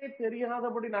முக்கியம்னே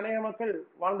தெரியாதபடி நிறைய மக்கள்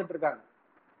வாழ்ந்துட்டு இருக்காங்க.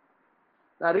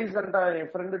 நான் ரீசெண்டா என்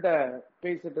ஃப்ரெண்டுகிட்ட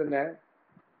பேசிட்டு இருந்தேன்.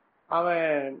 அவன்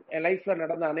என் லைஃப்ல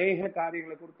நடந்த அநேக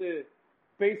காரியங்களை குறித்து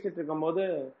பேசிட்டு இருக்கும் போது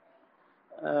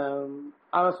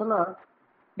அவன் சொன்னான்,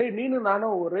 டேய், நீனும்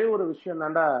நானும் ஒரே ஒரு விஷயம்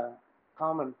தாண்டா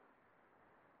காமன்.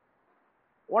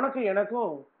 உனக்கு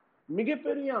எனக்கும்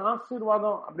மிகப்பெரிய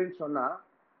ஆசீர்வாதம் அப்படின்னு சொன்னா,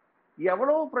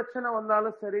 எவ்வளவு பிரச்சனை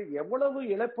வந்தாலும் சரி, எவ்வளவு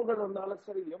இழப்புகள் வந்தாலும்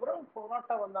சரி, எவ்வளவு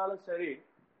போராட்டம் வந்தாலும் சரி,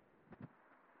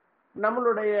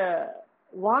 நம்மளுடைய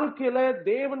வாழ்க்கையில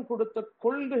தேவன் கொடுத்த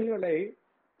கொள்கைகளை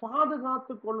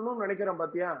பாதுகாத்து கொள்ளணும்னு நினைக்கிறோம்.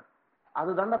 பாத்தியா,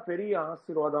 அதுதான்டா பெரிய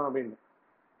ஆசீர்வாதம் அப்படின்னு.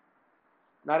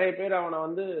 நிறைய பேர்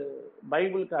அவனை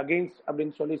பைபிளுக்கு அகெயின்ஸ்ட்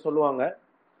அப்படின்னு சொல்லுவாங்க.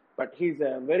 But he is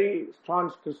a very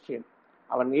staunch Christian.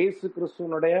 அவன் இயேசு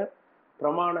கிறிஸ்துவனுடைய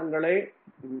பிரமாணங்களை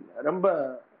ரொம்ப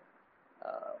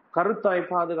கருத்தாய்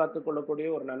பாதுகாத்துக் கொள்ளக்கூடிய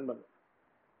ஒரு நண்பன்.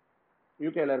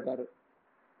 யூகேல இருக்காரு.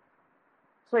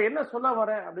 சோ என்ன சொல்ல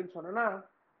வரேன் அப்படின்னு சொன்னா,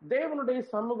 தேவனுடைய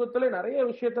சமூகத்துல நிறைய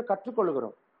விஷயத்தை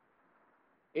கற்றுக்கொள்கிறோம்.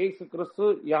 இயேசு கிறிஸ்து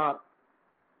யார்,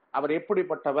 அவர்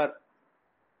எப்படிப்பட்டவர்,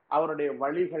 அவருடைய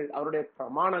வழிகள், அவருடைய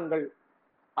பிரமாணங்கள்,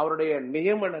 அவருடைய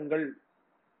நியமனங்கள்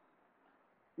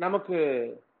நமக்கு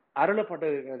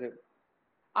அருளப்பட்டிருக்கிறது.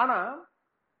 ஆனா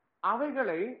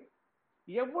அவைகளை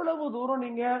எவ்வளவு தூரம்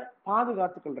நீங்க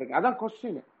பாதுகாத்துக் கொள்றீங்க, அதான்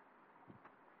கொஸ்டின்.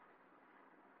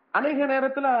 அநேக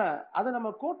நேரத்துல அதை நம்ம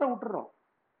கோட்டை விட்டுறோம்.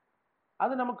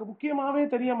 அது நமக்கு முக்கியமாவே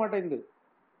தெரிய மாட்டேங்குது.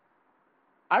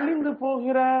 அழிந்து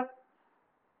போகிற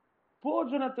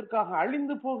போஜனத்திற்காக,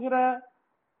 அழிந்து போகிற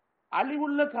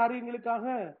அழிவுள்ள காரியங்களுக்காக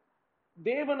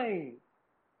தேவனை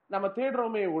நம்ம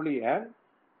தேடுறோமே ஒழிய,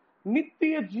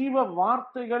 நித்திய ஜீவ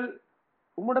வார்த்தைகள்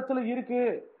உம்மிடத்துல இருக்கு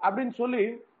அப்படின்னு சொல்லி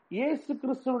இயேசு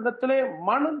கிறிஸ்துவிடத்திலே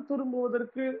மனம்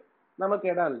திரும்புவதற்கு நமக்கு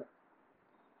இடம் இல்லை.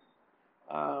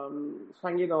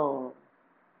 சங்கீதம்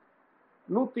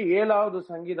 107வது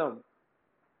சங்கீதம்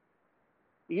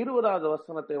 20வது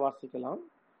வசனத்தை வாசிக்கலாம்.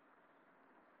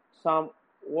 Psalm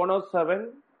 107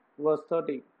 verse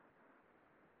 30.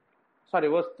 Sorry,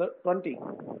 verse 20.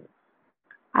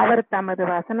 அவர் தமது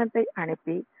வசனத்தை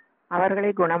அனுப்பி அவர்களை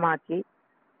குணமாக்கி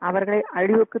அவர்களை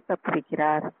அழிவுக்கு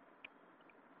தப்புவிக்கிறார்.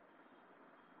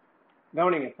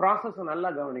 கவனிங்க, ப்ராசஸ் நல்லா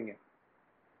கவனிங்க.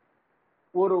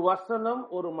 ஒரு வசனம்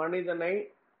ஒரு மனிதனை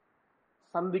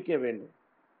சந்திக்க வேண்டும்.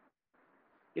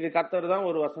 இது கர்த்தர் தான்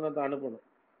ஒரு வசனத்தை அனுப்பணும்.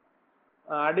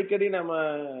 அடிக்கடி நம்ம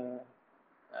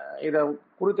இத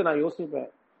குறித்து நான் யோசிப்பேன்.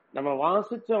 நம்ம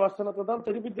வாசிச்ச வசனத்தை தான்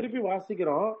திருப்பி திருப்பி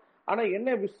வாசிக்கிறோம். ஆனா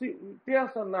என்ன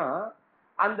வித்தியாசம்னா,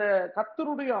 அந்த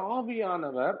கர்த்தருடைய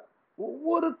ஆவியானவர்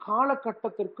ஒவ்வொரு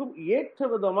காலகட்டத்திற்கும் ஏற்ற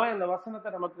விதமா இந்த வசனத்தை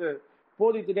நமக்கு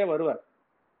போதித்துட்டே வருவார்.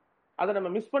 அதை நம்ம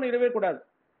மிஸ் பண்ணிடவே கூடாது.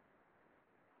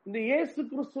 இந்த இயேசு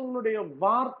கிறிஸ்துவனுடைய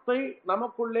வார்த்தை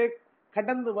நமக்குள்ளே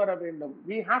கடந்து வர வேண்டும்.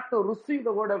 We have to receive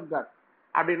the word of God.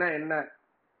 அப்படின்னா என்ன?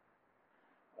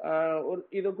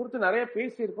 இது குறித்து நிறைய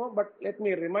பேசியிருக்கோம். But let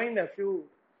me remind a few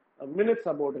minutes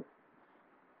about it.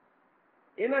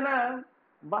 என்னன்னா,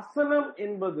 வசனம்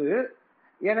என்பது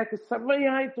எனக்கு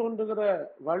செவ்வையாய் தோன்றுகிற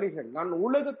வழிகள், நான்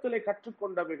உலகத்திலே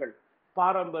கற்றுக்கொண்டவைகள்,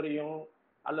 பாரம்பரியம்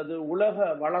அல்லது உலக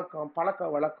வழக்கம், பழக்க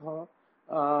வழக்கம்,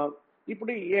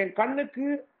 இப்படி என் கண்ணுக்கு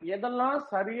எதெல்லாம்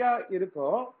சரியா இருக்கோ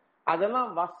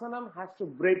அதெல்லாம் வசனம் has to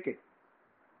break it.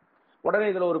 உடனே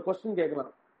இதுல ஒரு கொஸ்டின்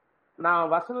கேட்கலாம்,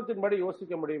 நான் வசனத்தின்படி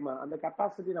யோசிக்க முடியுமா? அந்த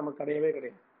கெப்பாசிட்டி நமக்கு கிடையவே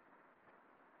கிடையாது.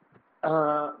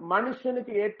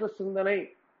 மனுஷனுக்கு ஏற்ற சிந்தனை,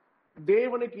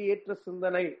 தேவனுக்கு ஏற்ற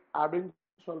சிந்தனை அப்படின்னு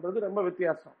சொல்றது ரொம்ப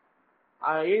வித்தியாசம்.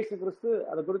 இயேசு கிறிஸ்து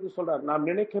அதை குறித்து சொல்றார், நாம்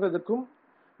நினைக்கிறதுக்கும்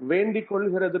வேண்டிக்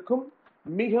கொள்கிறதுக்கும்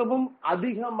மிகவும்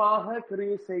அதிகமாக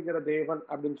கிரியை செய்கிற தேவன்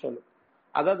அப்படின்னு சொல்லு.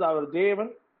 அதாவது அவர்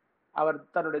தேவன், அவர்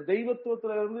தன்னுடைய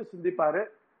தெய்வத்துவத்திலிருந்து சிந்திப்பாரு.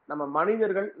 நம்ம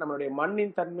மனிதர்கள் நம்மளுடைய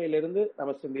மண்ணின் தன்மையிலிருந்து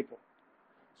நம்ம சிந்திப்போம்.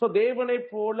 சோ தேவனை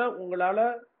போல உங்களால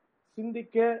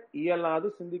சிந்திக்க இயலாது,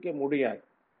 சிந்திக்க முடியாது.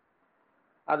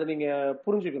 அதை நீங்க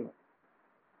புரிஞ்சுக்கணும்.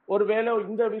 ஒருவேளை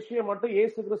இந்த விஷயம் மட்டும்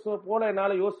இயேசு கிறிஸ்துவ போல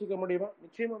என்னால யோசிக்க முடியுமா?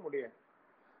 நிச்சயமா முடியாது.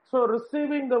 So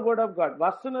receiving the word of God,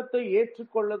 வசனத்தை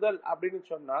ஏற்றுக்கொள்ளுதல் அப்படின்னு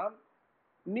சொன்னா,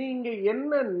 நீங்க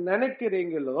என்ன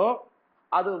நினைக்கிறீங்களோ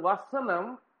அது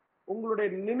வசனம் உங்களுடைய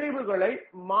நினைவுகளை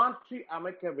மாற்றி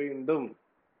அமைக்க வேண்டும்.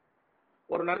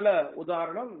 ஒரு நல்ல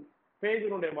உதாரணம்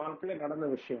பேதுருடைய வாழ்க்கையில நடந்த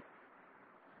விஷயம்.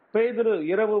 பேதுரு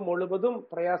இரவு முழுவதும்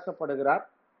பிரயாசப்படுகிறார்,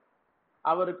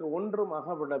 அவருக்கு ஒன்றும்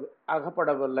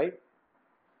அகப்படவில்லை.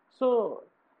 So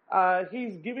he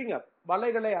is giving up,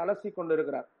 வலைகளை அலசி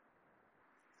கொண்டிருக்கிறார்.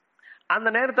 அந்த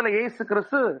நேரத்துல இயேசு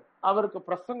கிறிஸ்து அவருக்கு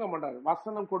பிரசங்கம் பண்றாரு,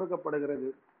 வசனம் கொடுக்கப்படுகிறது.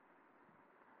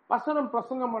 வசனம்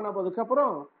பிரசங்கம் பண்ணதுக்கு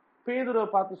அப்புறம் பேதுருவை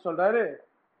பார்த்து சொல்றாரு,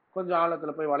 கொஞ்சம்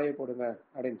ஆழத்துல போய் வலையை போடுங்க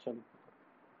அப்படின்னு சொல்லி.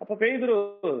 அப்ப பேதுரு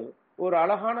ஒரு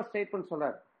அழகான ஸ்டேட்மெண்ட்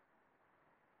சொல்றாரு,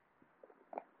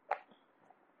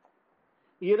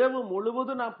 இரவு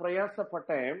முழுவதும் நான்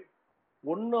பிரயாசப்பட்டேன்,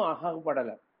 ஒன்னும்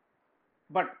அகப்படல.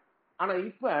 பட் ஆனா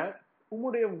இப்ப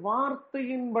உம்முடைய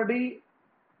வார்த்தையின்படி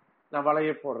நான்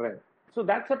வலைய போடுறேன். So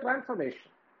that's a transformation.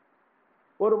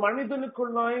 ஒரு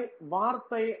மனிதனுக்குள்ளாய்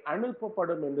வார்த்தை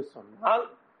அனுப்பப்படும் என்று சொன்னால்,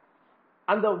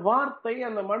 அந்த வார்த்தை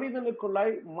அந்த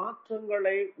மனிதனுக்குள்ளாய்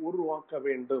மாற்றங்களை உருவாக்க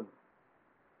வேண்டும்.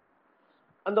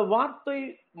 அந்த வார்த்தை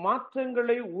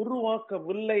மாற்றங்களை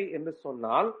உருவாக்கவில்லை என்று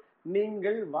சொன்னால்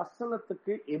நீங்கள்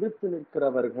வசனத்துக்கு எதிர்த்து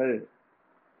நிற்கிறவர்கள்.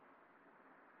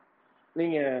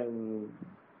 நீங்க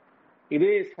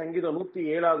இதே சங்கீதம்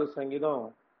 107வது சங்கீதம்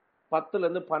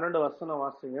 10-12 வசனம்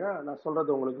வாசிங்கன்னா நான் சொல்றது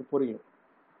உங்களுக்கு புரியும்.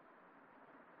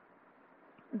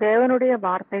 தேவனுடைய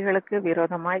வார்த்தைகளுக்கு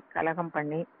விரோதமாய் கலகம்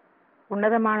பண்ணி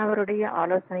உன்னதமானவருடைய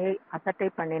ஆலோசனையை அசட்டை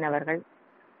பண்ணினவர்கள்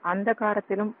அந்த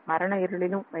காலத்திலும் மரண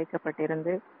இருளிலும்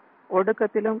வைக்கப்பட்டிருந்து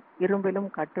ஒடுக்கத்திலும் இரும்பிலும்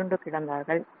கட்டுண்டு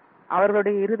கிடந்தார்கள்.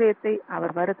 அவர்களுடைய இருதயத்தை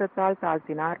அவர் வருத்தத்தால்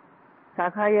தாழ்த்தினார்,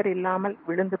 சகாயர் இல்லாமல்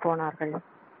விழுந்து போனார்கள்.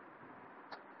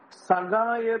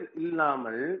 சகாயர்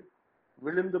இல்லாமல்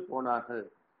விழுந்து போனார்கள்.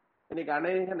 இன்னைக்கு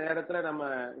அநேக நேரத்துல நம்ம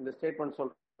இந்த ஸ்டேட்மெண்ட்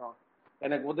சொல்றோம்,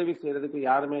 எனக்கு உதவி செய்யறதுக்கு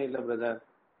யாருமே இல்லை பிரதர்,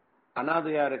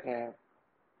 அனாதையா இருக்கேன்,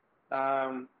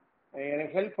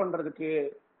 எனக்கு ஹெல்ப் பண்றதுக்கு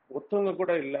ஒருத்தவங்க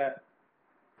கூட இல்லை.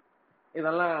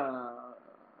 இதெல்லாம்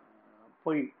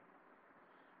பொய்.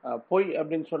 பொய்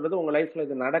அப்படின்னு சொல்றது உங்க லைஃப்ல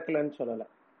இது நடக்கலன்னு சொல்லல.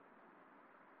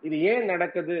 இது ஏன்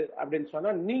நடக்குது அப்படின்னு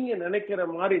சொன்னா, நீங்க நினைக்கிற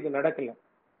மாதிரி இது நடக்கல,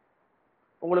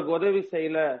 உங்களுக்கு உதவி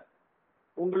செய்யல,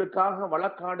 உங்களுக்காக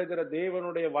வழக்காடுகிற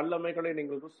தேவனுடைய வல்லமைகளை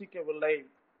நீங்கள் ருசிக்கவில்லை,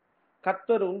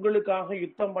 கர்த்தர் உங்களுக்காக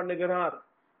யுத்தம் பண்ணுகிறார்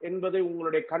என்பதை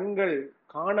உங்களுடைய கண்கள்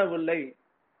காணவில்லை.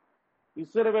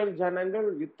 இஸ்ரவேல் ஜனங்கள்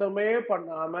யுத்தமே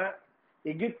பண்ணாம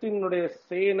எகிப்தினுடைய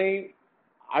சேனை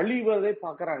அழிவதை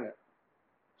பாக்குறாங்க.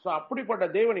 சோ அப்படிப்பட்ட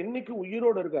தேவன் இன்னைக்கு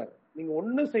உயிரோடு இருக்கார். நீங்க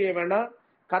ஒண்ணும் செய்ய வேண்டாம்,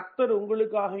 கர்த்தர்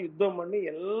உங்களுக்காக யுத்தம் பண்ணி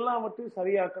எல்லாவற்றையும்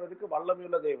சரியாக்குறதுக்கு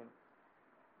வல்லமையுள்ள தேவன்.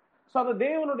 சோ அந்த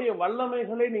தேவனுடைய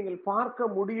வல்லமைகளை நீங்கள் பார்க்க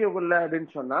முடியவில்லை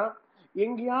அப்படின்னு சொன்னா,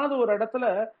 எங்கேயாவது ஒரு இடத்துல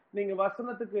நீங்க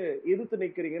வசனத்துக்கு எதிர்த்து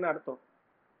நிக்கிறீங்கன்னு அர்த்தம்.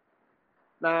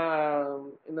 நான்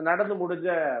இந்த நடந்து முடிஞ்ச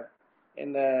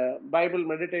இந்த பைபிள்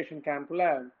மெடிடேஷன் கேம்ப்ல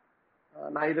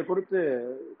நான் இதை குறித்து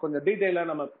கொஞ்சம் டீட்டெயிலா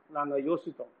நாங்க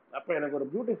யோசித்தோம். அப்ப எனக்கு ஒரு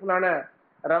பியூட்டிஃபுல்லான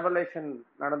ரெவலேஷன்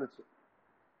நடந்துச்சு.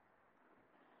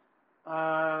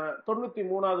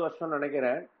 93வது வருஷம்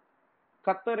நினைக்கிறேன்.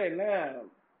 கர்த்தர் என்ன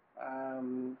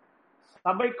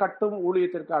சபை கட்டும்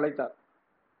ஊழியத்திற்கு அழைத்தார்.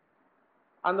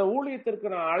 அந்த ஊழியத்திற்கு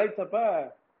நான் அழைத்தப்ப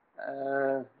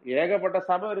ஏகப்பட்ட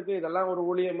சபை இருக்கு, இதெல்லாம் ஒரு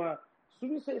ஊழியமா,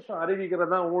 சுவிசேஷம்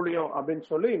அறிவிக்கிறது தான் ஊழியம் அப்படின்னு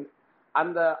சொல்லி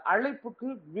அந்த அழைப்புக்கு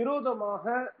விரோதமாக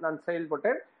நான்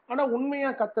செயல்பட்டேன். ஆனா உண்மையா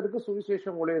கர்த்தருக்கு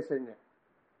சுவிசேஷம் ஊழியம் செஞ்சேன்.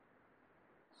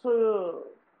 ஸோ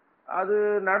அது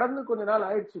நடந்து கொஞ்ச நாள்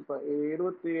ஆயிடுச்சு. இப்ப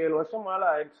 27 வருஷம் மேல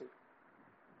ஆயிடுச்சு.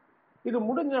 இது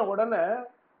முடிஞ்ச உடனே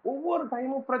ஒவ்வொரு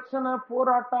டைமும் பிரச்சனை,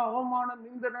 போராட்டம், அவமானம்,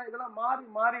 நிந்தனை இதெல்லாம் மாறி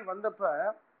மாறி வந்தப்ப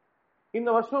இந்த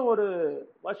வருஷம் ஒரு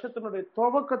வருஷத்தினுடைய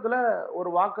துவக்கத்துல ஒரு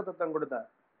வாக்குத்தத்தம் கொடுத்தார்.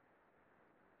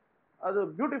 அது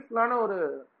பியூட்டிஃபுல்லான ஒரு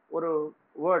ஒரு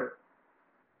வேர்டு.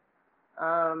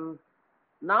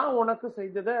 நான் உனக்கு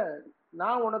செய்ததை,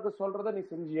 நான் உனக்கு சொல்றத நீ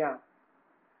செஞ்சியா?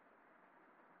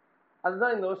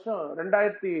 அதுதான் இந்த வருஷம்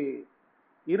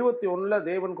 2021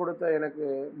 தேவன் கொடுத்த எனக்கு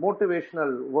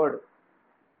மோட்டிவேஷனல் வேர்டு.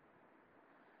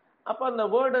 அப்ப அந்த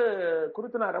வேர்டு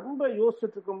குறித்து நான் ரொம்ப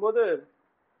யோசிச்சுட்டு இருக்கும்போது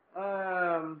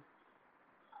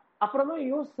அப்புறம் தான்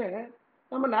யோசிச்சேன்,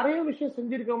 நம்ம நிறைய விஷயம்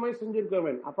செஞ்சிருக்கோமே.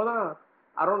 அப்பதான்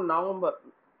அரௌண்ட் நவம்பர்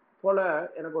போல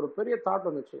எனக்கு ஒரு பெரிய தாட்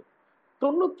வந்துச்சு.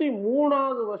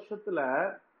 93வது வருஷத்துல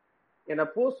என்ன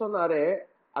சொன்னாரு,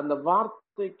 அந்த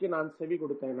வார்த்தைக்கு நான் செவி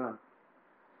கொடுத்தேனா.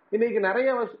 இன்னைக்கு நிறைய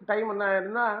டைம் என்ன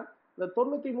ஆயிருந்தா, இந்த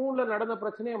 93ல நடந்த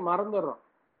பிரச்சனையை மறந்துடுறோம்.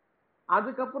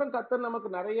 அதுக்கப்புறம் கர்த்தர் நமக்கு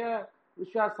நிறைய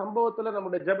சம்பவத்துல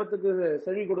நம்முடைய ஜெபத்துக்கு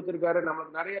செவி கொடுத்திருக்காரு,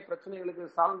 நமக்கு நிறைய பிரச்சனைகளுக்கு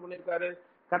சால்வ் பண்ணிருக்காரு,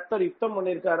 கர்த்தர் யுத்தம்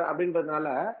பண்ணிருக்காரு. அப்படின்றதுனால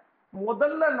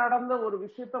முதல்ல நடந்த ஒரு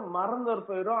விஷயத்த மறந்து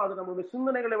போயிடும், அது நம்மளுடைய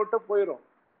சிந்தனைகளை விட்டு போயிடும்,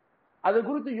 அது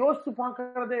குறித்து யோசிச்சு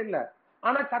பார்க்கறதே இல்லை.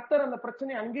 ஆனா கர்த்தர் அந்த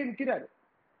பிரச்சனை அங்கேயே நிக்கிறாரு,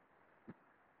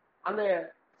 அந்த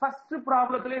ஃபர்ஸ்ட்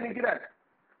ப்ராப்ளத்திலே நிக்கிறாரு.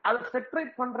 அதை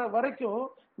செப்பரேட் பண்ற வரைக்கும்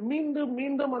மீண்டும்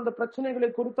மீண்டும் அந்த பிரச்சனைகளை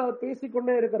குறித்து அவர்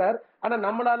பேசிக்கொண்டே இருக்கிறார். ஆனா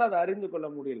நம்மளால அதை அறிந்து கொள்ள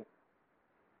முடியல.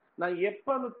 நான் எப்ப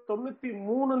அந்த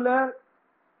 93ல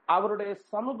அவருடைய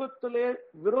சமூகத்திலே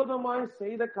விரோதமாய்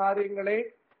செய்த காரியங்களை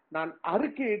நான்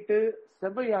அறிக்கையிட்டு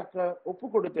செவ்வையாக்க ஒப்பு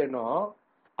கொடுத்தேனோ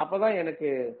அப்பதான் எனக்கு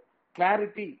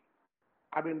கிளாரிட்டி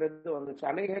அப்படின்றது வந்துச்சு.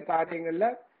 அநேக காரியங்கள்ல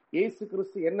இயேசு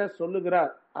கிறிஸ்து என்ன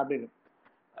சொல்லுகிறார் அப்படின்னு.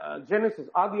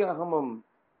 ஜெனசிஸ், ஆதியாகமம்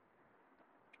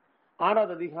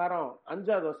 6வது அதிகாரம்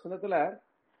 5வது வசனத்துல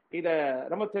இத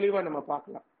ரொம்ப தெளிவா நம்ம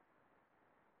பார்க்கலாம்.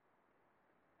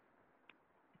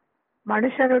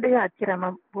 மனுஷனுடைய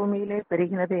அக்கிரமம் பூமியிலே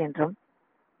பெருகினது என்றும்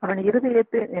அவன்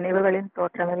இருதயத்து நினைவுகளின்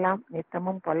தோற்றமெல்லாம்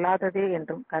நித்தமும் பொல்லாததே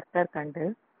என்றும் கர்த்தர் கண்டு.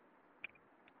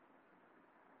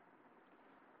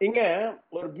 இங்க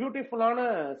ஒரு பியூட்டிஃபுல்லான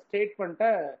ஸ்டேட்மெண்ட்ட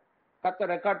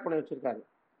கர்த்தர் ரெக்கார்ட் பண்ணி வச்சிருக்காரு.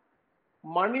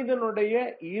 மனிதனுடைய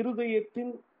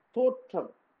இருதயத்தின்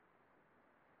தோற்றம்,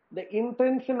 the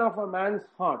intention of a man's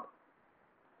heart.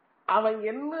 அவன்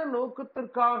என்ன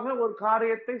நோக்கத்திற்காக ஒரு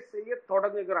காரியத்தை செய்ய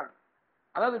தொடங்குகிறான்,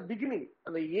 அதாவது பிகினிங்,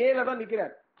 அந்த ஏல தான்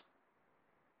நிக்கிறார்.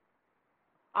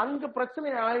 அங்க பிரச்சனை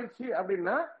ஆயிடுச்சு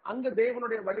அப்படின்னா அங்க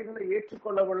தேவனுடைய வழிகளை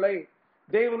ஏற்றுக்கொள்ளவில்லை,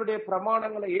 தேவனுடைய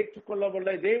பிரமாணங்களை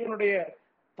ஏற்றுக்கொள்ளவில்லை, தேவனுடைய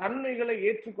தன்மைகளை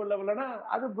ஏற்றுக்கொள்ளவில்லைன்னா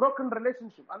அது புரோக்கன்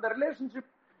ரிலேஷன்ஷிப். அந்த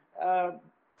ரிலேஷன்ஷிப்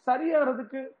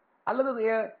சரியாகிறதுக்கு அல்லது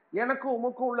எனக்கும்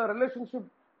உமக்கும் உள்ள ரிலேஷன்ஷிப்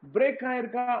பிரேக்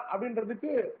ஆயிருக்கா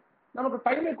அப்படின்றதுக்கு நமக்கு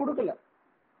டைமே கொடுக்கல.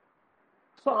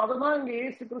 சோ அததான் இங்க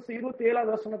இயேசு கிறிஸ்து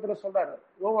 27வது வசனத்துல சொல்றாரு,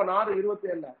 யோவான்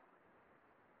 6:27.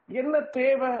 என்ன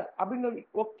தேவை அப்படின்னு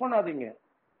ஒர்க் பண்ணாதீங்க,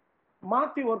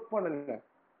 மாத்தி ஒர்க் பண்ணுங்க.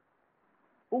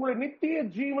 உங்களை நித்திய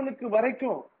ஜீவனுக்கு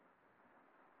வரைக்கும்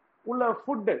உள்ள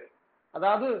ஃபுட்,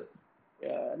 அதாவது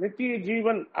நித்திய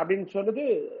ஜீவன் அப்படின்னு சொல்றது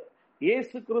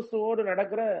இயேசு கிறிஸ்துவோடு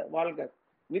நடக்கிற வாழ்க்கை.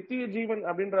 நித்திய ஜீவன்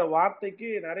அப்படின்ற வார்த்தைக்கு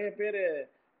நிறைய பேர்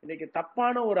இன்னைக்கு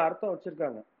தப்பான ஒரு அர்த்தம்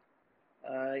வச்சிருக்காங்க.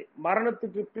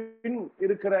 மரணத்துக்கு பின்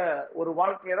இருக்கிற ஒரு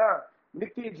வாழ்க்கையதான்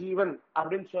நித்திய ஜீவன்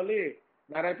அப்படின்னு சொல்லி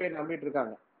நிறைய பேர் நம்பிட்டு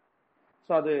இருக்காங்க.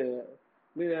 ஸோ அது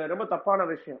ரொம்ப தப்பான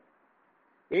விஷயம்.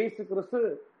 இயேசு கிறிஸ்து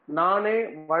நானே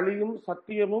வழியும்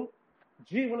சத்தியமும்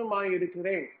ஜீவனுமாய்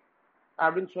இருக்கிறேன்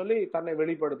அப்படின்னு சொல்லி தன்னை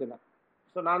வெளிப்படுத்தினார்.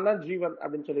 ஸோ நான் தான் ஜீவன்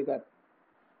அப்படின்னு சொல்லிட்டார்.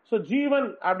 ஸோ ஜீவன்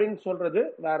அப்படின்னு சொல்றது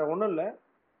வேற ஒன்றும் இல்லை,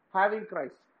 ஹேவிங்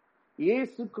கிரைஸ்ட்,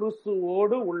 இயேசு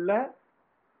கிறிஸ்துவோடு உள்ள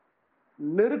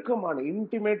நெருக்கமான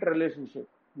இன்டிமேட்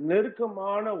ரிலேஷன்ஷிப்,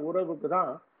 நெருக்கமான உறவுக்கு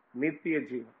தான் நித்திய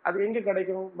ஜீவன். அது எங்க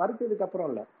கிடைக்கும்? மறுத்ததுக்கு அப்புறம்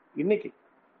இல்ல,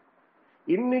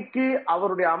 இன்னைக்கு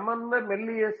அவருடைய அமர்ந்த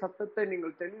மெல்லிய சத்தத்தை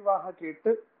நீங்கள் தெளிவாக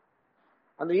கேட்டு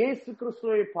அந்த இயேசு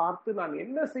கிறிஸ்துவை பார்த்து நான்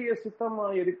என்ன செய்ய சித்தமா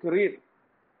இருக்கிறீர்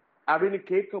அப்படின்னு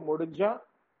கேட்க முடிஞ்சா,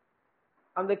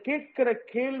 அந்த கேட்கிற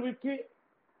கேள்விக்கு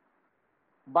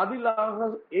பதிலாக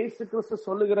இயேசு கிறிஸ்து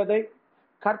சொல்லுகிறதை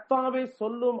கர்த்தாவே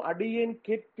சொல்லும் அடியேன்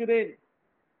கேட்கிறேன்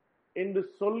என்று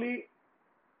சொல்லி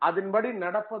அதன்படி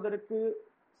நடப்பதற்கு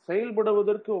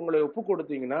செயல்படுவதற்கு உங்களை ஒப்பு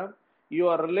கொடுத்தீங்கன்னா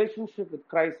your relationship with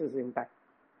Christ is intact.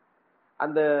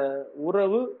 அந்த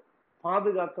உறவு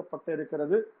பாதுகாக்கப்பட்டு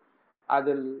இருக்கிறது,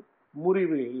 அதில்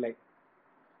முறிவு இல்லை.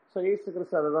 ஸோ இயேசு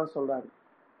கிறிஸ்து அதை தான் சொல்றாரு.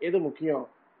 எது முக்கியம்?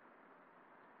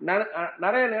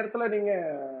 நிறைய நேரத்துல நீங்க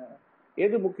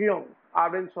எது முக்கியம்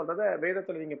அப்படின்னு சொல்றத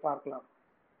வேதத்துல நீங்க பார்க்கலாம்.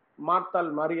 மார்த்தாள்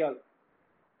மரியாள்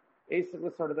இயேசு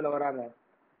கிறிஸ்து இடத்துல வராங்க,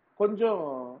 கொஞ்சம்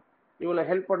இவளை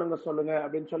ஹெல்ப் பண்ணுங்க சொல்லுங்க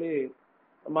அப்படின்னு சொல்லி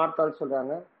மார்த்தாள்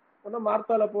சொல்றாங்க.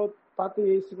 மார்த்தாளை பார்த்து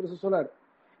இயேசு கிறிஸ்து சொல்றாரு,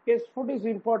 S, food is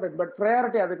important, but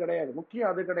priority அது கிடையாது,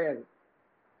 முக்கியம் அது கிடையாது.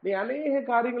 நீ அநேக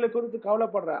காரியங்களை குறித்து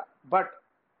கவலைப்படுற, பட்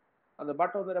அந்த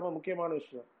பட் வந்து ரொம்ப முக்கியமான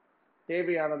விஷயம்.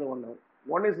 தேவையானது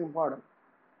ஒன் இஸ் இம்பார்ட்டன்ட்.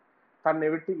 தன்னை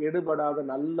விட்டு எடுபடாத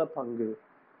நல்ல பங்கு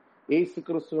இயேசு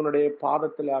கிறிஸ்துவனுடைய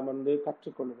பாதத்தில் அமர்ந்து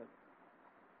கற்றுக்கொள்ளுதல்.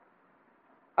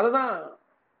 அதுதான்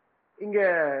இங்க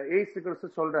இயேசு கிறிஸ்து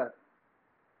சொல்றார்.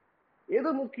 எது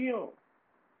முக்கியம்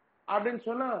அப்படின்னு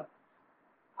சொன்னா,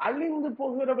 அழிந்து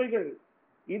போகிறவைகள்,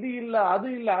 இது இல்ல அது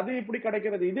இல்ல, அது எப்படி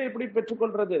கிடைக்கிறது, இதை எப்படி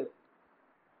பெற்றுக்கொள்றது,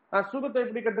 சுகத்தை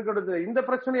எப்படி கற்றுக்கிறது, இந்த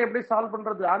பிரச்சனையை எப்படி சால்வ்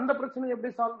பண்றது, அந்த பிரச்சனையை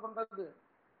எப்படி சால்வ் பண்றது,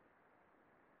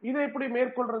 இதை எப்படி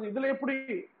மேற்கொள்றது, இதுல எப்படி,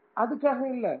 அதுக்காக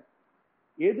இல்ல.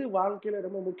 எது வாழ்க்கையில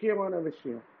ரொம்ப முக்கியமான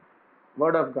விஷயம்?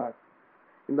 Word of God.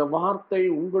 இந்த வார்த்தை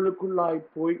உங்களுக்குள்ளாய்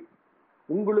போய்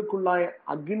உங்களுக்குள்ளாய்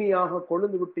அக்னியாக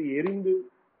கொழுந்து விட்டு எரிந்து,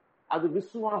 அது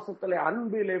விசுவாசத்திலே,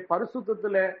 அன்பிலே,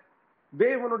 பரிசுத்தத்திலே,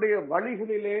 தேவனுடைய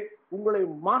வழிகளிலே உங்களை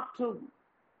மாற்ற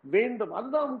வேண்டும்.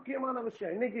 அதுதான் முக்கியமான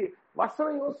விஷயம். இன்னைக்கு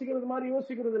வசனம் யோசிக்கிறது மாதிரி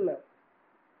யோசிக்கிறது இல்ல.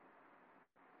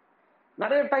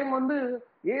 நிறைய டைம் வந்து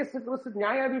இயேசு கிறிஸ்து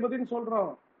நியாயாதிபதினு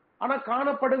சொல்றோம், ஆனா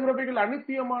காணப்படுகிறவைகள்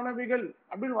அநித்தியமானவைகள்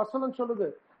அப்படின்னு வசனம் சொல்லுது.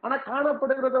 ஆனா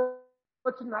காணப்படுகிறத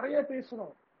வச்சு நிறைய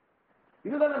பேசுறோம்.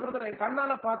 இதுதான் பிரதர், என்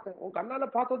கண்ணால பார்த்தேன், உன் கண்ணால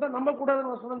பார்த்ததான் நம்ப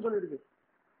கூடாதுன்னு வசனம் சொல்லிருக்கு.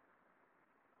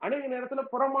 அநேக நேரத்துல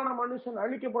புறமான மனுஷன்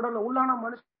அழிக்கப்படணும், உள்ளான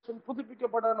மனுஷன்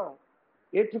புதுப்பிக்கப்படணும்.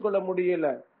 ஏற்றுக்கொள்ள முடியல.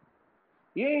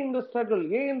 ஏன் இந்த ஸ்ட்ரகிள்,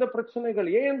 ஏன் இந்த பிரச்சனைகள்,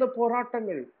 ஏன் இந்த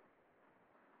போராட்டங்கள்?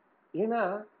 ஏன்னா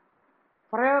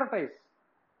ப்ரையாரிட்டைஸ்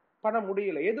பண்ண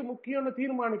முடியல, எது முக்கியம்னு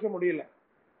தீர்மானிக்க முடியல.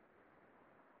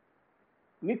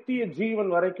 நித்திய ஜீவன்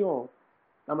வரைக்கும்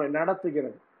நம்மை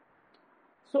நடத்துகிறது.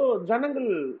 சோ ஜனங்கள்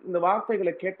இந்த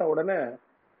வார்த்தைகளை கேட்ட உடனே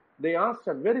they asked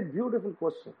a very beautiful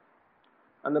question.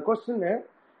 அந்த கொஸ்டின்,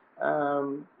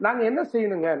 நாங்க என்ன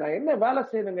செய்யணுங்க, நான் என்ன வேலை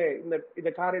செய்யணுங்க இந்த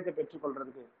காரியத்தை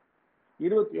பெற்றுக்கொள்றதுக்கு?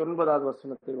 29வது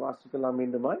வசனத்தை வாசிக்கலாம்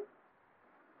மீண்டுமா.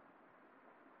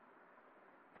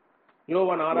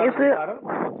 யோவான்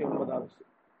 6:29.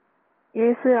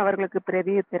 இயேசு அவர்களுக்கு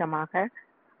பிரதியுத்தரமாக,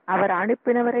 அவர்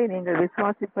அனுப்பினவரை நீங்கள்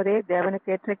விசுவாசிப்பதே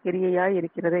தேவனுக்கேற்ற கிரியையாய்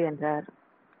இருக்கிறது என்றார்.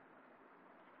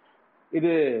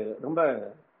 இது ரொம்ப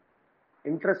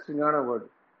இன்ட்ரெஸ்டிங்கான வேர்டு.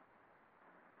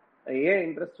 ஏன்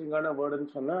இன்ட்ரெஸ்டிங்கான வேர்டுன்னு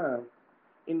சொன்னா,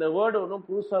 இந்த வேர்டு ஒன்றும்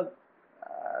புதுசா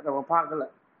நம்ம பார்க்கல.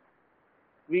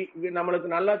 நம்மளுக்கு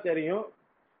நல்லா தெரியும்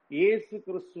இயேசு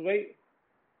கிறிஸ்துவை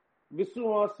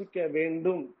விசுவாசிக்க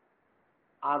வேண்டும்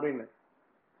அப்படின்னு.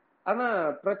 ஆனா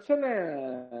பிரச்சனை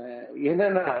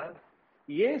என்னன்னா,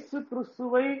 இயேசு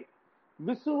கிறிஸ்துவை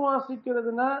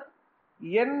விசுவாசிக்கிறதுனா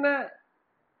என்ன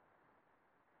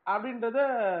அப்படின்றத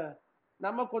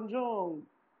நம்ம கொஞ்சம்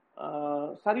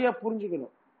சரியா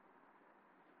புரிஞ்சுக்கணும்.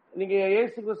 நீங்க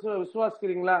இயேசு கிறிஸ்துவை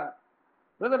விசுவாசிக்கிறீங்களா?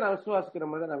 பிரதர் நான்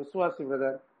விசுவாசிக்கிறேன் பிரதர், நான் விசுவாசி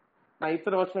பிரதர், நான்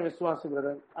இத்தனை வருஷம் விசுவாசி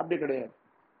பிரதர், அப்படி கிடையாது.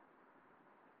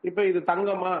 இப்ப இது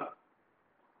தங்கமா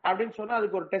அப்படின்னு சொன்னா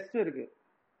அதுக்கு ஒரு டெஸ்ட் இருக்கு.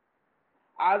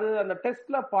 அது அந்த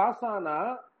டெஸ்ட்ல பாஸ் ஆனா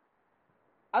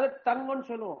அது தங்கம்னு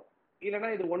சொல்லுவோம். இல்லைன்னா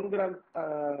இது 1 கிராம்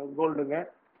கோல்டுங்க,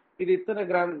 இது இத்தனை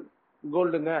கிராம்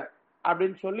கோல்டுங்க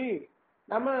அப்படின்னு சொல்லி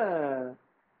நம்ம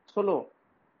சொல்லுவோம்.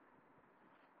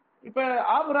 இப்ப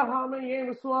ஆபிரகாமை ஏன்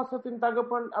விசுவாசத்தின்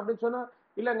தகப்பன் அப்படின்னு சொன்னா,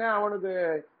 இல்லைங்க அவனுக்கு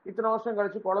இத்தனை வருஷம்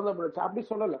கழிச்சு குழந்தை பிடிச்சு அப்படி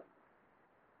சொல்லல.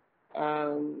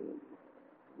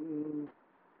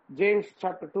 ஜேம்ஸ்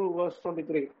சாப்டர் 2 verse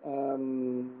 23,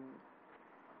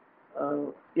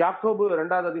 யாக்கோபு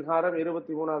 2வது அதிகாரம்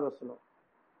 23வது வசனம்.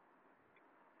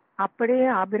 அப்படியே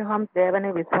ஆபிரகாம் தேவனை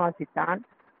விசுவாசித்தான்,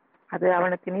 அது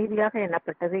அவனுக்கு நீதியாக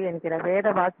எண்ணப்பட்டது என்கிற வேத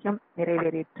வாக்கியம்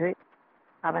நிறைவேறிற்று.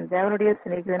 அவன் தேவனுடைய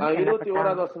சிநேகிதன்.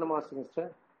 21வது வசனம் வாசிங்க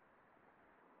சார்.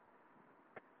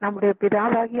 நம்முடைய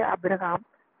பிதாவாகிய ஆபிரகாம்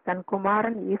தன்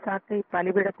குமாரன் ஈசாக்கை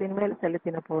பலிபீடத்தின் மேல்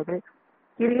செலுத்தின போது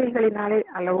கிரியைகளினாலே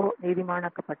அல்லவோ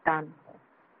நீதிமானாக்கப்பட்டான்.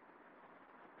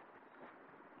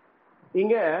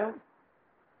 இங்க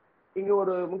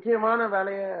ஒரு முக்கியமான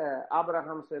வேலையை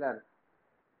ஆபிரகாம் செய்றாரு.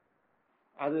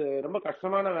 அது ரொம்ப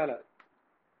கஷ்டமான வேலை.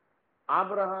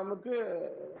 ஆபிரகாமுக்கு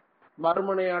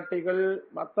மறுமனையாட்டிகள்,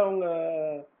 மற்றவங்க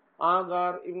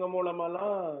ஆகார், இவங்க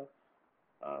மூலமெல்லாம்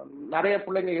நிறைய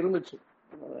பிள்ளைங்க இருந்துச்சு.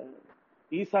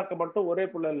 ஈசாக்கு மட்டும் ஒரே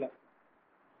பிள்ளை இல்லை.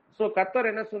 சோ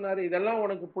கர்த்தர் என்ன சொன்னாரு, இதெல்லாம்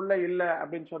உனக்கு புள்ள இல்ல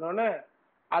அப்படின்னு சொன்னோன்னே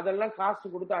அதெல்லாம் காசு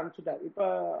கொடுத்து அனுப்பிச்சுட்டார். இப்ப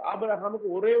ஆபிரகாமுக்கு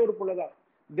ஒரே ஒரு புள்ளதான்.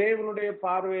 தேவனுடைய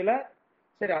பார்வையில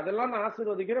சரி அதெல்லாம் நான்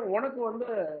ஆசீர்வதிக்கிறேன், உனக்கு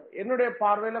என்னுடைய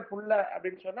பார்வையில புள்ள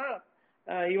அப்படின்னு சொன்னா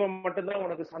இவன் மட்டும்தான்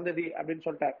உனக்கு சந்ததி அப்படின்னு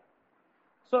சொல்லிட்டார்.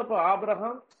 சோ இப்போ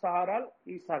ஆபிரகாம், சாராள்,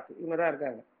 ஈசாக்கு இவங்கதான்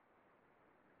இருக்காங்க.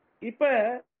 இப்ப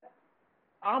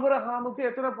ஆபிரகாமுக்கு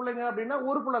எத்தனை பிள்ளைங்க அப்படின்னா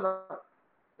ஒரு பிள்ளைதான்.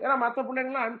 ஏன்னா மற்ற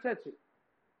பிள்ளைங்களாம் அனுப்பிச்சாச்சு.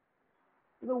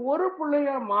 இந்த ஒரு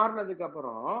பிள்ளையா மாறினதுக்கு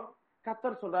அப்புறம்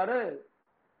கர்த்தர் சொல்றாரு,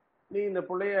 நீ இந்த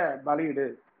பிள்ளைய பலியிடு.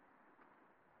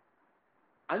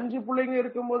 5 பிள்ளைங்க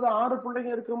இருக்கும்போது 6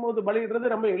 பிள்ளைங்க இருக்கும்போது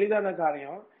பலியிடுறது ரொம்ப எளிதான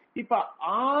காரியம். இப்ப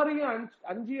 6ஐயும்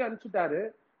 5ஐயும் அனுப்பிச்சுட்டாரு.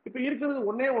 இப்ப இருக்கிறது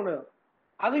ஒன்னே ஒண்ணு,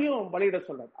 அதையும் பலியிட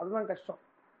சொல்றாரு. அதுதான் கஷ்டம்.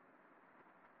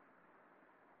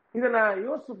 இத நான்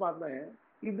யோசிச்சு பார்த்தேன்.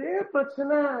 இதே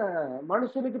பிரச்சனை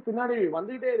மனுஷனுக்கு பின்னாடி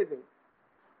வந்துகிட்டே இருக்கு.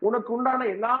 உனக்கு உண்டான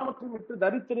எல்லாவற்றையும் விட்டு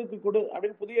தரித்திரத்துக்கு கொடு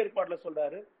அப்படின்னு புதிய ஏற்பாடுல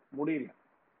சொல்றாரு, முடியல.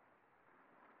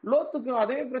 லோத்துக்கு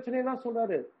அதே பிரச்சனையை தான்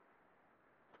சொல்றாரு,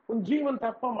 உன் ஜீவன்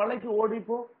தப்ப மலைக்கு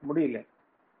ஓடிப்போ, முடியல.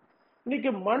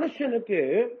 இன்னைக்கு மனுஷனுக்கு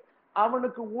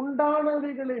அவனுக்கு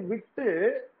உண்டானவைகளை விட்டு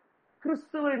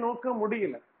கிறிஸ்துவை நோக்க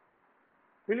முடியல.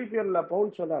 பிலிப்பியர்ல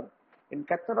பவுல் சொல்றார், என்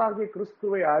கர்த்தராகிய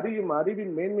கிறிஸ்துவை அறியும்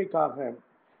அறிவின் மேன்மைக்காக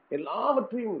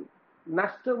எல்லாவற்றையும்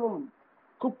நஷ்டமும்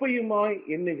குப்பையுமாய்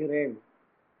எண்ணுகிறேன்.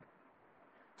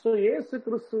 சோ இயேசு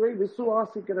கிறிஸ்துவை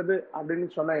விசுவாசிக்கிறது அப்படின்னு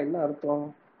சொன்னா என்ன அர்த்தம்?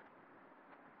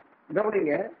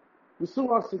 கவனிங்க,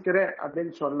 விசுவாசிக்கிற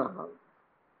அப்படின்னு சொன்னா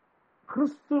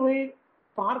கிறிஸ்துவை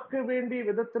பார்க்க வேண்டிய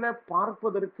விதத்துல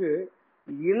பார்ப்பதற்கு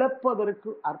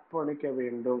இழப்பதற்கு அர்ப்பணிக்க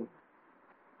வேண்டும்.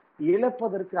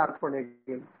 இழப்பதற்கு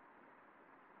அர்ப்பணிக்க.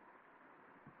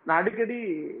 நான் அடிக்கடி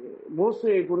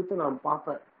மோசேயை குறித்து நான்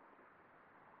பார்ப்பேன்.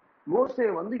 மோசே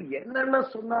என்னென்ன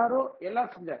சொன்னாரோ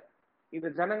எல்லாம் செஞ்சார். இந்த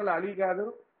ஜனங்களை அழிக்காது,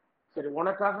 சரி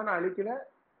உனக்காக நான் அழிக்கல,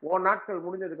 உன் நாட்கள்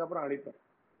முடிஞ்சதுக்கு அப்புறம் அழிப்பேன்.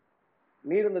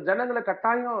 நீர் இந்த ஜனங்களை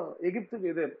கட்டாயம் எகிப்துக்கு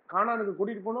இது கானானுக்கு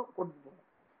கூட்டிட்டு போகணும்.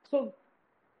 சோ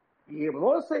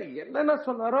மோசே என்னென்ன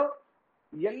சொன்னாரோ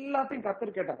எல்லாத்தையும்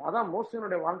கர்த்தர் கேட்டார். அதான்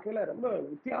மோசேனுடைய வாழ்க்கையில ரொம்ப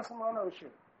வித்தியாசமான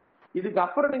விஷயம். இதுக்கு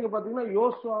அப்புறம் நீங்க பாத்தீங்கன்னா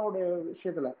யோசுவாவுடைய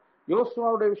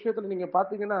விஷயத்துல நீங்க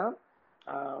பாத்தீங்கன்னா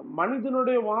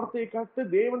மனிதனுடைய வார்த்தையை காட்டு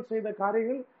தேவன் செய்த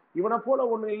காரியங்கள் இவனை போல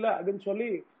ஒண்ணு இல்லை அப்படின்னு சொல்லி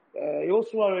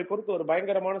யோசுவாவை குறித்து ஒரு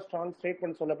பயங்கரமான ஸ்ட்ராங்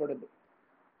ஸ்டேட்மெண்ட் சொல்லப்படுது.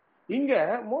 இங்க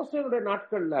மோசேனுடைய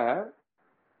நாட்கள்ல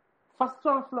ஃபர்ஸ்ட்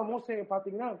ஹாஃப்ல மோசேயை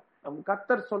பாத்தீங்கன்னா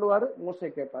கர்த்தர் சொல்லுவாரு, மோசே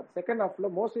கேட்பார். செகண்ட் ஹாஃப்ல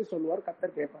மோசே சொல்லுவார்,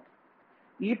 கர்த்தர் கேட்பார்.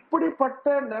 இப்படிப்பட்ட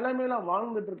நிலைமையில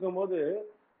வாழ்ந்துட்டு இருக்கும் போது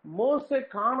மோசே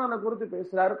கானானை குறித்து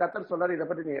பேசுறாரு, கர்த்தர் சொல்றாரு, இதை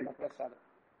பற்றி நீ என்ன பேசாரு.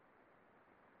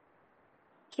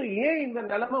 சோ ஏன் இந்த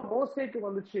நிலைமை மோசேக்கு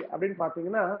வந்துச்சு அப்படின்னு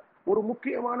பாத்தீங்கன்னா ஒரு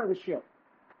முக்கியமான விஷயம்.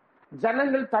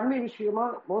 ஜனங்கள் தண்ணி விஷயமா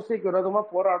மோசேக்கு விரோதமா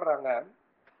போராடுறாங்க.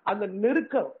 அந்த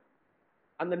நெருக்கம்,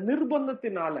 அந்த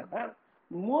நிர்பந்தத்தினால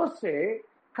மோசே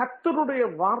கர்த்தருடைய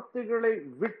வார்த்தைகளை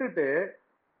விட்டுட்டு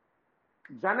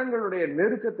ஜனங்களுடைய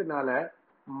நெருக்கத்தினால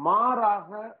மாறாக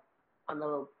அந்த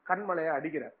கண்மலையை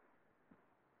அடிக்கிறார்.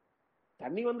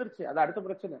 தண்ணி வந்துருச்சு, அது அடுத்த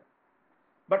பிரச்சனை.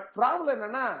 பட் ப்ராப்ளம்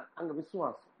என்னன்னா அங்க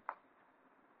விசுவாசம்.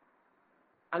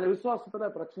 அந்த விசுவாசத்துல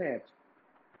பிரச்சனை ஆயிடுச்சு.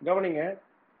 கவனிங்க,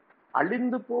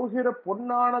 அழிந்து போகிற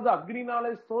பொன்னானது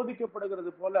அக்னினாலே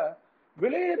சோதிக்கப்படுகிறது போல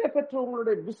விலையேற பெற்ற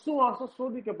உங்களுடைய விசுவாசம்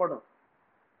சோதிக்கப்படும்.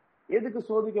 எதுக்கு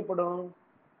சோதிக்கப்படும்?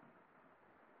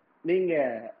 நீங்க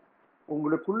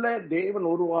உங்களுக்குள்ள தேவன்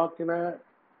உருவாக்கின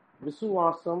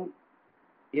விசுவாசம்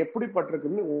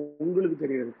எப்படிப்பட்டிருக்குன்னு உங்களுக்கு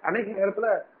தெரியுது. அநேக நேரத்துல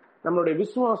நம்மளுடைய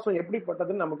விசுவாசம்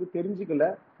எப்படிப்பட்டதுன்னு நமக்கு தெரிஞ்சுக்கல.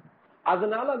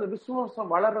 அதனால அந்த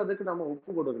விசுவாசம் வளர்றதுக்கு நம்ம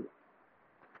ஒப்பு கொடுக்கல.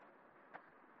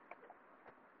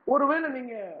 ஒருவேளை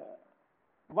நீங்க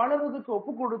வளர்றதுக்கு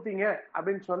ஒப்பு கொடுத்தீங்க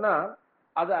அப்படின்னு சொன்னா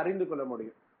அதை அறிந்து கொள்ள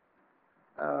முடியும்.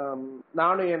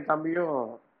 நானும் என் தம்பியும்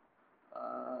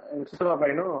என் சித்தப்பா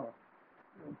பையனும்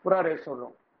புறா ரேஸ்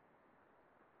சொல்றோம்.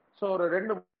 ஸோ ஒரு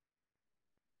 2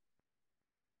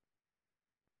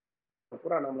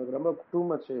 புறா நம்மளுக்கு ரொம்ப டூ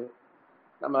மச்.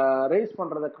 நம்ம ரேஸ்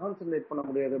பண்றதை கான்சென்ட்ரேட் பண்ண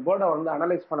முடியாது, போர்டை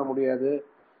அனலைஸ் பண்ண முடியாது.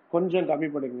 கொஞ்சம் கம்மி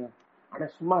பண்ணிக்கங்க, ஆனா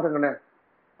சும்மா இருங்கண்ணே,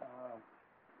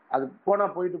 அது போனா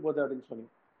போயிட்டு போகுது அப்படின்னு சொல்லி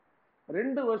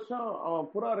 2 வருஷம் அவன்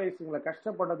புறா ரேசிங்ல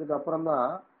கஷ்டப்பட்டதுக்கு அப்புறம் தான்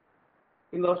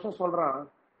இந்த வருஷம் சொல்றான்,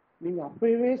 நீங்க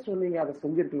அப்பவே சொன்னீங்க அதை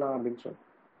செஞ்சிருக்கலாம் அப்படின்னு சொல்லி.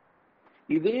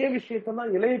 இதே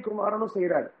விஷயத்தான் இளையகுமாரனும்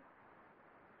செய்யறாரு.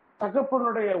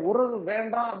 தகப்பனுடைய உறவு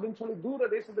வேண்டாம் அப்படின்னு சொல்லி தூர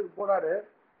தேசத்துக்கு போறாரு.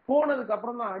 போனதுக்கு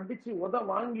அப்புறம் தான் அடிச்சு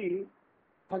வாங்கி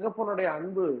தகப்பனுடைய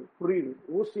அன்பு புரியுது.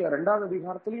 ஓசியா 2ஆம்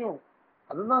அதிகாரத்திலையும்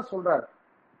அதுதான் சொல்றாரு.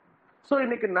 சோ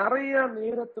இன்னைக்கு நிறைய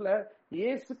நேரத்துல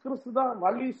இயேசு கிறிஸ்துதான்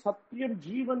வழி, சத்தியம்,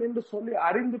 ஜீவன் என்று சொல்லி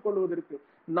அறிந்து கொள்வதற்கு,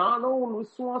 நானும் உன்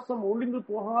விசுவாசம் ஒளிந்து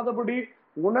போகாதபடி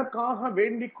உனக்காக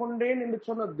வேண்டிக் கொண்டேன் என்று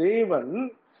சொன்ன தேவன்,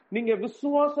 நீங்க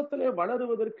விசுவாசத்திலே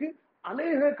வளருவதற்கு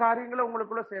அநேக காரியங்களை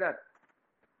உங்களுக்குள்ள செய்றார்.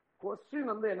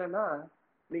 கொஸ்டின் என்னன்னா,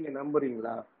 நீங்க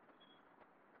நம்புறீங்களா?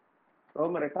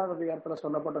 ரோமர் 8ஆம் அதிகாரத்துல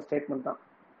சொல்லப்பட்ட ஸ்டேட்மெண்ட் தான்.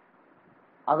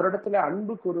 அவரிடத்துல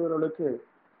அன்பு கூறுவவர்களுக்கு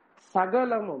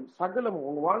சகலமும்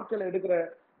உங்க வாழ்க்கையில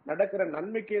நடக்கிற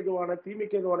நன்மைக்கு ஏதுவான,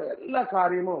 தீமைக்கு ஏதுவான எல்லா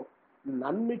காரியமும்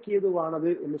நன்மைக்கு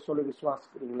ஏதுவானது என்று சொல்லி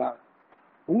விசுவாசிக்கிறீங்களா?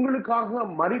 உங்களுக்காக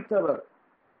மரித்தவர்,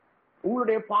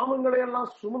 உங்களுடைய பாவங்களை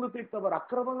எல்லாம் சுமந்து தீர்த்தவர்,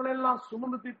 அக்கிரமங்களை எல்லாம்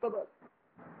சுமந்து தீர்த்தவர்,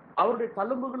 அவருடைய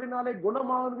தழும்புகளினாலே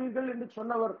குணமாவீர்கள் என்று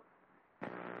சொன்னவர்,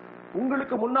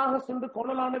 உங்களுக்கு முன்னாக சென்று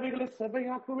கொள்ளலானவைகளை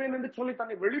செவையாக்குவேன் என்று சொல்லி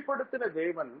தன்னை வெளிப்படுத்தின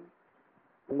தேவன்,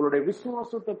 உங்களுடைய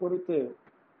விசுவாசத்தை பொறுத்து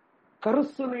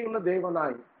கருசனையுள்ள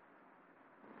தேவனாய்,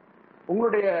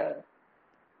 உங்களுடைய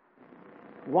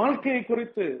வாழ்க்கையை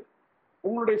குறித்து,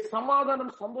 உங்களுடைய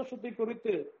சமாதானம், சந்தோஷத்தை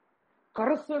குறித்து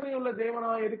கருசனையுள்ள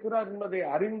தேவனாய் இருக்கிறார் என்பதை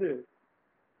அறிந்து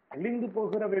அழிந்து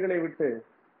போகிறவைகளை விட்டு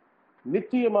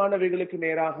நித்தியமானவைகளுக்கு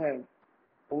நேராக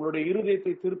உங்களுடைய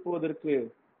இருதயத்தை திருப்புவதற்கு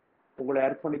உங்களை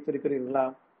அர்ப்பணித்திருக்கிறீர்களா?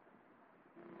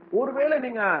 ஒருவேளை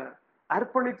நீங்க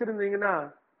அர்ப்பணித்திருந்தீங்கன்னா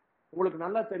உங்களுக்கு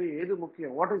நல்லா தெரியும் எது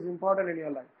முக்கியம். What is important in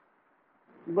your life.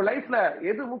 உங்க லைஃப்ல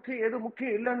எது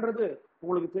முக்கியம் இல்லைன்றது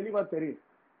உங்களுக்கு தெளிவா தெரியும்.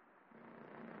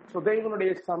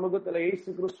 தேவனுடைய சமூகத்துல இயேசு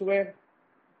கிறிஸ்துவே,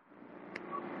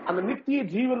 அந்த நித்திய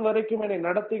ஜீவன் வரைக்கும் என்னை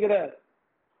நடத்துகிற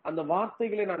அந்த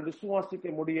வார்த்தைகளை நான்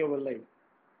விசுவாசிக்க முடியவில்லை.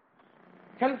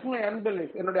 ஹெல்ப் மை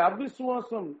அன்பிலீஃப், என்னுடைய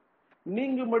அவிசுவாசம்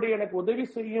நீங்கும்படி எனக்கு உதவி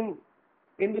செய்யும்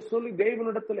என்று சொல்லி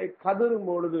தேவனிடத்திலே கதறும்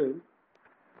பொழுது,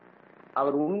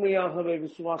 அவர் உண்மையாகவே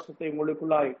விசுவாசத்தை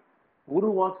உங்களுக்குள்ளாய்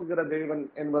உருவாக்குகிற தேவன்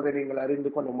என்பதை நீங்கள் அறிந்து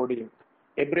கொள்ள முடியும்.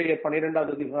 எபிரேயர்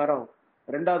 12ஆம் அதிகாரம்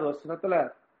 2வது வசனத்துல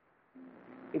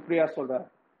இப்படியா சொல்றார்: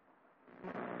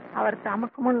 அவர்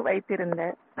தமக்கு முன் வைத்திருந்த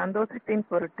சந்தோஷத்தின்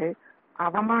பொருட்டு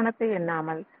அவமானத்தை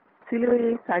எண்ணாமல்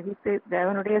சிலுவையை சகித்து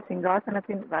தேவனுடைய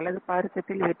சிங்காசனத்தின் வலது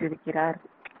பாரிசத்தில் ஏற்றிருக்கிறார்.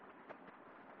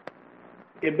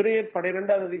 எபிரேயர்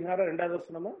 12ஆம் அதிகாரம் 2வது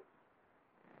வசனமா?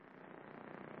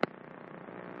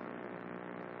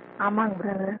 ஆமாங்க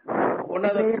பிரதர்.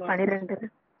 12.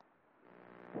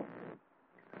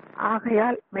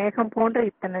 ஆகையால் மேகம் போன்ற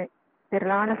இத்தனை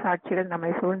திரளான சாட்சிகள்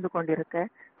நம்மை சூழ்ந்து கொண்டிருக்க,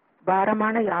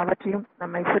 பாரமான யாவற்றையும்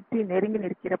நம்மை சுற்றி நெருங்கி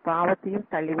நிற்கிற பாவத்தையும்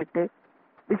தள்ளிவிட்டு,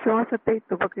 விசுவாசத்தை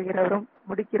துவக்குகிறவரும்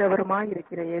முடிக்கிறவருமாய்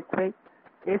இருக்கிற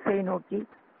இயேசுவை நோக்கி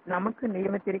நமக்கு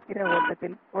நியமித்திருக்கிற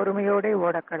ஓட்டத்தில் பொறுமையோட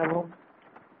ஓடக்கடவும்.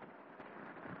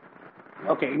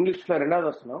 ஓகே, இங்கிலீஷ்ல 2வது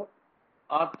வசனம்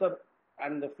author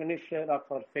and the finisher of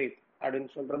our faith அப்படின்னு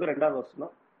சொல்றது 2வது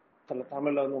வசனம்.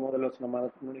 தமிழ்ல முதல் வசனம்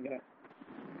நினைக்கிறேன்.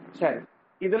 சரி,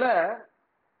 இதுல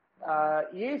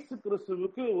இயேசு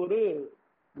கிறிஸ்துவுக்கு ஒரு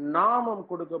நாமம்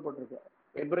கொடுக்கப்பட்டிருக்கு.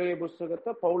 எபிரேய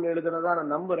புஸ்தகத்தை பவுல் எழுதினதா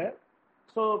நான் நம்புறேன்.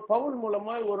 சோ பவுல்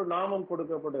மூலமா ஒரு நாமம்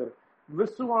கொடுக்கப்படுது,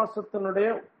 விசுவாசத்தினுடைய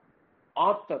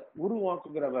ஆத்தர்,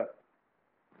 உருவாக்குகிறவர்,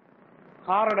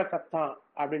 காரணக்கர்த்தா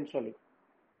அப்படின்னு சொல்லி.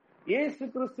 இயேசு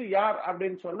கிறிஸ்து யார்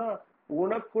அப்படின்னு சொன்னா,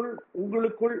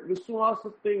 உங்களுக்குள்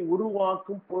விசுவாசத்தை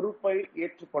உருவாக்கும் பொறுப்பை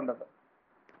ஏற்றுக்கொண்டவர்.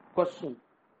 கொஸ்டின்: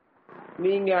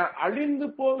 நீங்க அழிந்து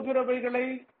போகிறவைகளை,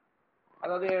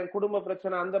 அதாவது என் குடும்ப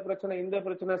பிரச்சனை, அந்த பிரச்சனை, இந்த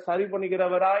பிரச்சனை சரி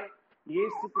பண்ணுகிறவராய்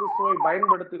இயேசு கிறிஸ்துவை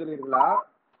பயன்படுத்துகிறீர்களா,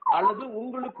 அல்லது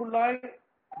உங்களுக்குள்ளாய்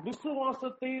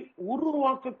விசுவாசத்தை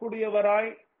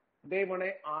உருவாக்கக்கூடியவராய் தேவனை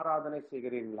ஆராதனை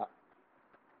செய்கிறீர்களா?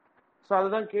 சோ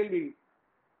அதுதான் கேள்வி.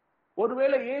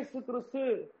 ஒருவேளை இயேசு கிறிஸ்து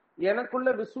எனக்குள்ள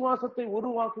விசுவாசத்தை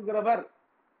உருவாக்குகிறவர்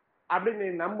அப்படின்னு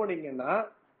நீங்க நம்புனீங்கன்னா,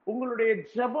 உங்களுடைய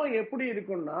ஜெபம் எப்படி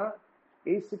இருக்கும்னா,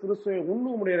 இயேசு கிறிஸ்துவை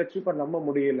இன்னும் உடைய ரட்சிப்பை நம்ப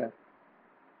முடியல,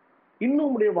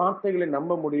 இன்னும் உடைய வார்த்தைகளை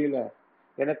நம்ப முடியல,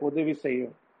 எனக்கு உதவி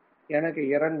செய்யும், எனக்கு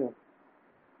இறங்கும்,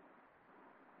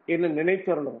 என்ன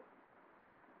நினைத்தரணும்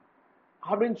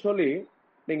அப்படின்னு சொல்லி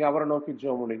நீங்க அவரை நோக்கி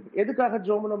ஜெபம் பண்ணுவீங்க. எதுக்காக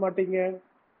ஜெபம் பண்ண மாட்டீங்க?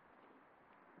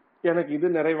 எனக்கு இது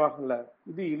நிறைவாகல,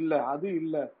 இது இல்ல, அது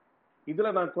இல்ல, இதுல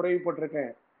நான்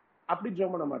குறைவுபட்டிருக்கேன், அப்படி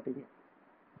ஜெபம் பண்ண மாட்டீங்க.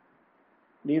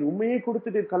 நீர் உண்மையே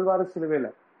கொடுத்துட்டு கல்வாரி சிலுவையில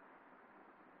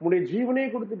உன்னுடைய ஜீவனையே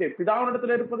கொடுத்துட்டே,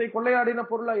 பிதாவினிடத்துல இருப்பதை கொள்ளையாடின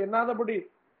பொருளா எண்ணாதபடி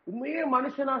உண்மையே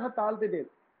மனுஷனாக தாழ்த்திட்டேன்.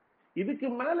 இதுக்கு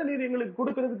மேல நீர் எங்களுக்கு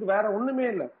கொடுக்கறதுக்கு வேற ஒண்ணுமே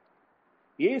இல்லை.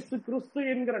 இயேசு கிறிஸ்து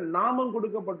என்கிற நாமம்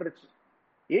கொடுக்கப்பட்டுருச்சு,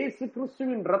 இயேசு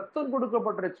கிறிஸ்துவின் ரத்தம்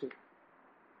கொடுக்கப்பட்டுருச்சு,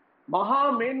 மகா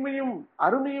மேன்மையும்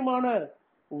அருமையுமான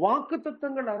வாக்கு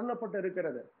தத்தங்கள் அருளப்பட்டு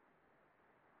இருக்கிறது,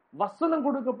 வசனம்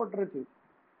கொடுக்கப்பட்டிருக்கு,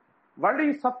 வழி,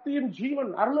 சத்தியம்,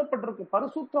 ஜீவன் அருளப்பட்டிருக்கு,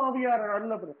 பரிசுத்த ஆவியார்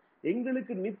அருளப்பட்டிருக்கு.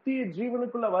 எங்களுக்கு நித்திய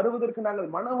ஜீவனுக்குள்ள வருவதற்கு, நாங்கள்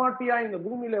மனவாட்டியா இந்த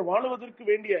பூமியில வாழுவதற்கு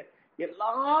வேண்டிய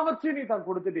எல்லாவற்றையும் நீ தான்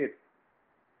கொடுத்துட்டீர்.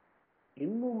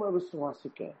 இன்னும்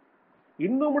விசுவாசிக்க,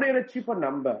 இன்னும் ரட்சிப்பை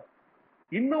நம்ப,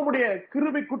 இன்னும்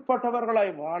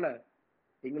கிருபைக்குட்பட்டவர்களாய் வாழ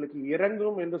எங்களுக்கு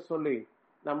இறங்கும் என்று சொல்லி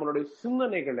நம்மளுடைய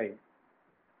சிந்தனைகளை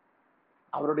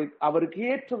அவருக்கு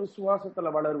ஏற்ற விசுவாசத்துல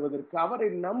வளருவதற்கு, அவரை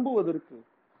நம்புவதற்கு,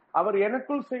 அவர்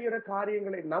எனக்குள் செய்யற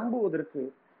காரியங்களை நம்புவதற்கு,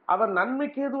 அவர்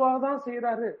நன்மைக்கு ஏதுவாக தான்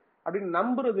செய்யறாரு அப்படின்னு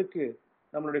நம்புறதுக்கு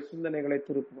நம்மளுடைய சிந்தனைகளை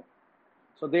திருப்பணும்.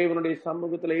 சோ தேவனுடைய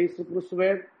சமூகத்துல இயேசு கிறிஸ்துவே,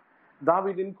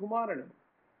 தாவீதின் குமாரன்,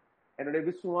 என்னுடைய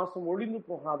விசுவாசம் ஒளிந்து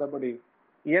போகாதபடி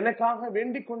எனக்காக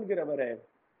வேண்டிக் கொள்கிறவரே,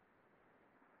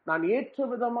 நான் ஏற்ற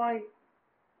விதமாய்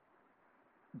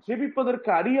ஜெபிப்பதற்கு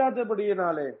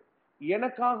அறியாதபடியினாலே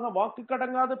எனக்காக வாக்கு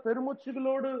கடங்காத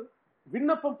பெருமூச்சுகளோடு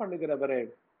விண்ணப்பம் பண்ணுகிறவரே,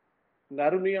 இந்த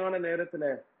அருமையான நேரத்துல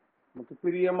நமக்கு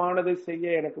பிரியமானதை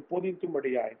செய்ய எனக்கு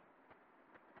போதிக்கும்படியாய்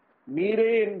நீரே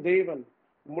என் தேவன்,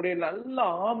 உம்முடைய நல்ல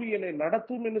ஆவியனை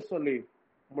நடத்தும் என்று சொல்லி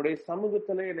உம்முடைய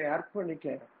சமூகத்திலே என்னை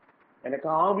அர்ப்பணிக்க எனக்கு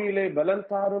ஆவியிலே பலன்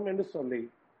தாரும் என்று சொல்லி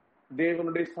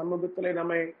தேவனுடைய சமூகத்திலே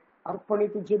நம்மை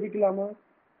அர்ப்பணித்து ஜெபிக்கலாமா?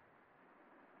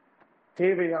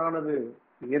 தேவையானது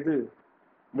எது,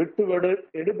 விட்டு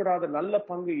எடுபடாத நல்ல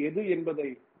பங்கு எது என்பதை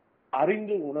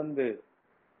அறிந்து உணர்ந்து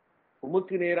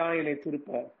உமக்கு நேராக என்னை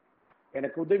திருப்ப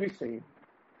எனக்கு உதவி செய்யும்.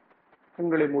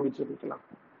 கண்களை மூடி ஜெபிக்கலாம்.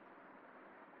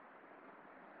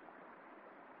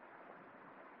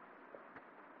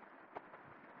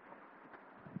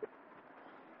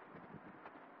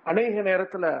 அநேக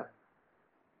நேரத்துல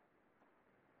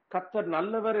கர்த்தர்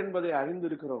நல்லவர் என்பதை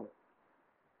அறிந்திருக்கிறோம்,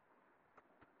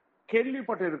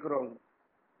 கேள்விப்பட்டு இருக்கிறோம்,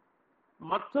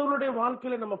 மற்றவருடைய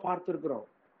வாழ்க்கையில நம்ம பார்த்திருக்கிறோம்.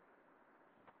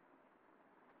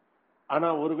 ஆனா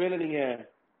ஒருவேளை நீங்க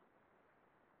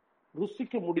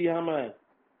ருசிக்க முடியாம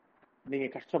நீங்க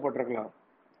கஷ்டப்பட்டிருக்கலாம்.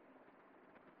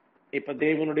 இப்ப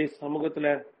தேவனுடைய சமூகத்துல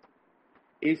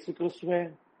இயேசு கிறிஸ்துவே,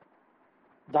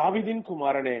 தாவீதின்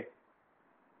குமாரனே,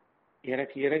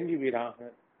 எனக்கு இறங்கி வீராக,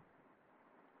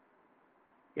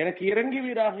 எனக்கு இறங்கி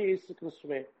வீராக இயேசு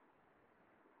கிறிஸ்துவே,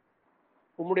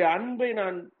 உம்முடைய அன்பை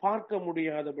நான் பார்க்க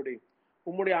முடியாதபடி,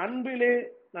 உம்முடைய அன்பிலே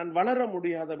நான் வளர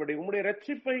முடியாதபடி, உம்முடைய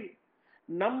ரட்சிப்பை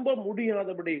நம்ப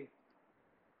முடியாதபடி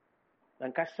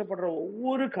நான் கஷ்டப்படுற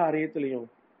ஒவ்வொரு காரியத்திலையும்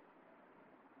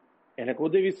எனக்கு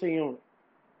உதவி செய்யும்.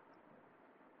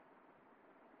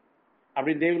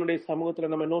 அப்படி தேவனுடைய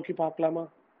சமூகத்துல நம்ம நோக்கி பார்க்கலாமா?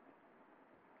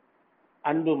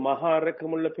 அன்பு மகா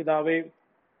இரக்கமுள்ள பிதாவே,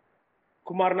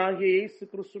 குமாரனாகிய இயேசு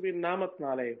கிறிஸ்துவின்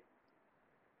நாமத்தினாலே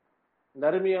இந்த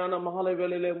அருமையான மாலை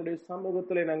வேளையிலே உம்முடைய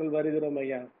சமூகத்திலே நாங்கள் வருகிறோம்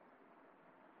ஐயா.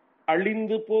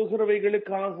 அழிந்து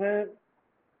போகிறவைகளுக்காக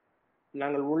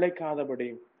நாங்கள் உழைக்காதபடி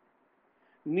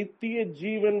நித்திய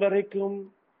ஜீவன் வரைக்கும்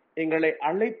எங்களை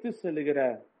அழைத்து செல்லுகிற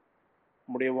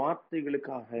உம்முடைய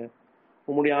வார்த்தைகளுக்காக,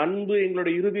 உம்முடைய அன்பு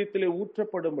எங்களுடைய இருதயத்திலே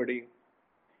ஊற்றப்படும்படி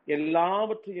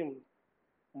எல்லாவற்றையும்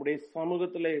உம்முடைய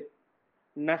சமூகத்திலே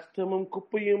நஷ்டமும்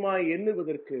குப்பையுமாய்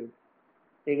எண்ணுவதற்கு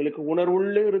எங்களுக்கு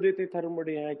உணர்வுள்ள இருதயத்தை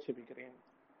தரும்படியாய் ஜெபிக்கிறேன்.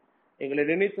 எங்களை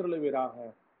நினைத்தருளுவீராக.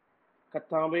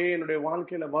 கர்த்தாவே, என்னுடைய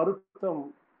வாழ்க்கையில வருத்தம்,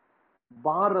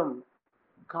 பாரம்,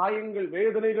 காயங்கள்,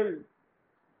 வேதனைகள்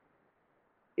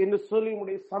என்று சொல்லி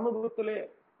உம்முடைய சமூகத்திலே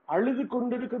அழுது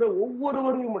கொண்டிருக்கிற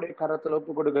ஒவ்வொருவரையும் உம்முடைய கரத்தில்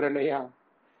ஒப்புக் கொடுக்கிறேன் ஐயா.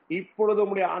 இப்பொழுது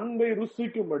உம்முடைய அன்பை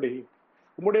ருசிக்கும்படி,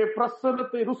 உம்முடைய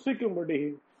பிரசன்னத்தை ருசிக்கும்படி,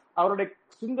 அவருடைய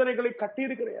சிந்தனைகளை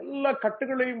கட்டியிருக்கிற எல்லா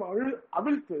கட்டுகளையும்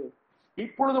அவிழ்த்து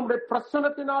இப்பொழுது உம்முடைய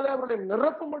பிரசன்னத்தினாலே அவருடைய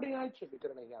நிரப்பும்படியாய்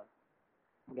ஜெபிக்கிறேன் ஐயா.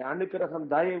 உம்முடைய அனுக்கிரகம்,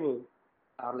 தயவு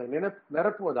அவர்களை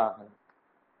நிரப்புவதாக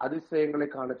அதிசயங்களை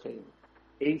காண செய்யும்.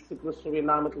 இயேசு கிறிஸ்துவின்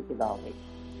நாமத்தில் பிதாவே,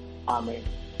 ஆமென்.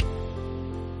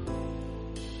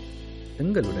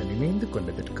 எங்களுடன் இணைந்து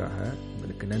கொண்டதற்காக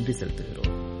உங்களுக்கு நன்றி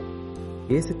செலுத்துகிறோம்.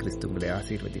 இயேசு கிறிஸ்து உங்களை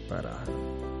ஆசீர்வதிப்பாராக.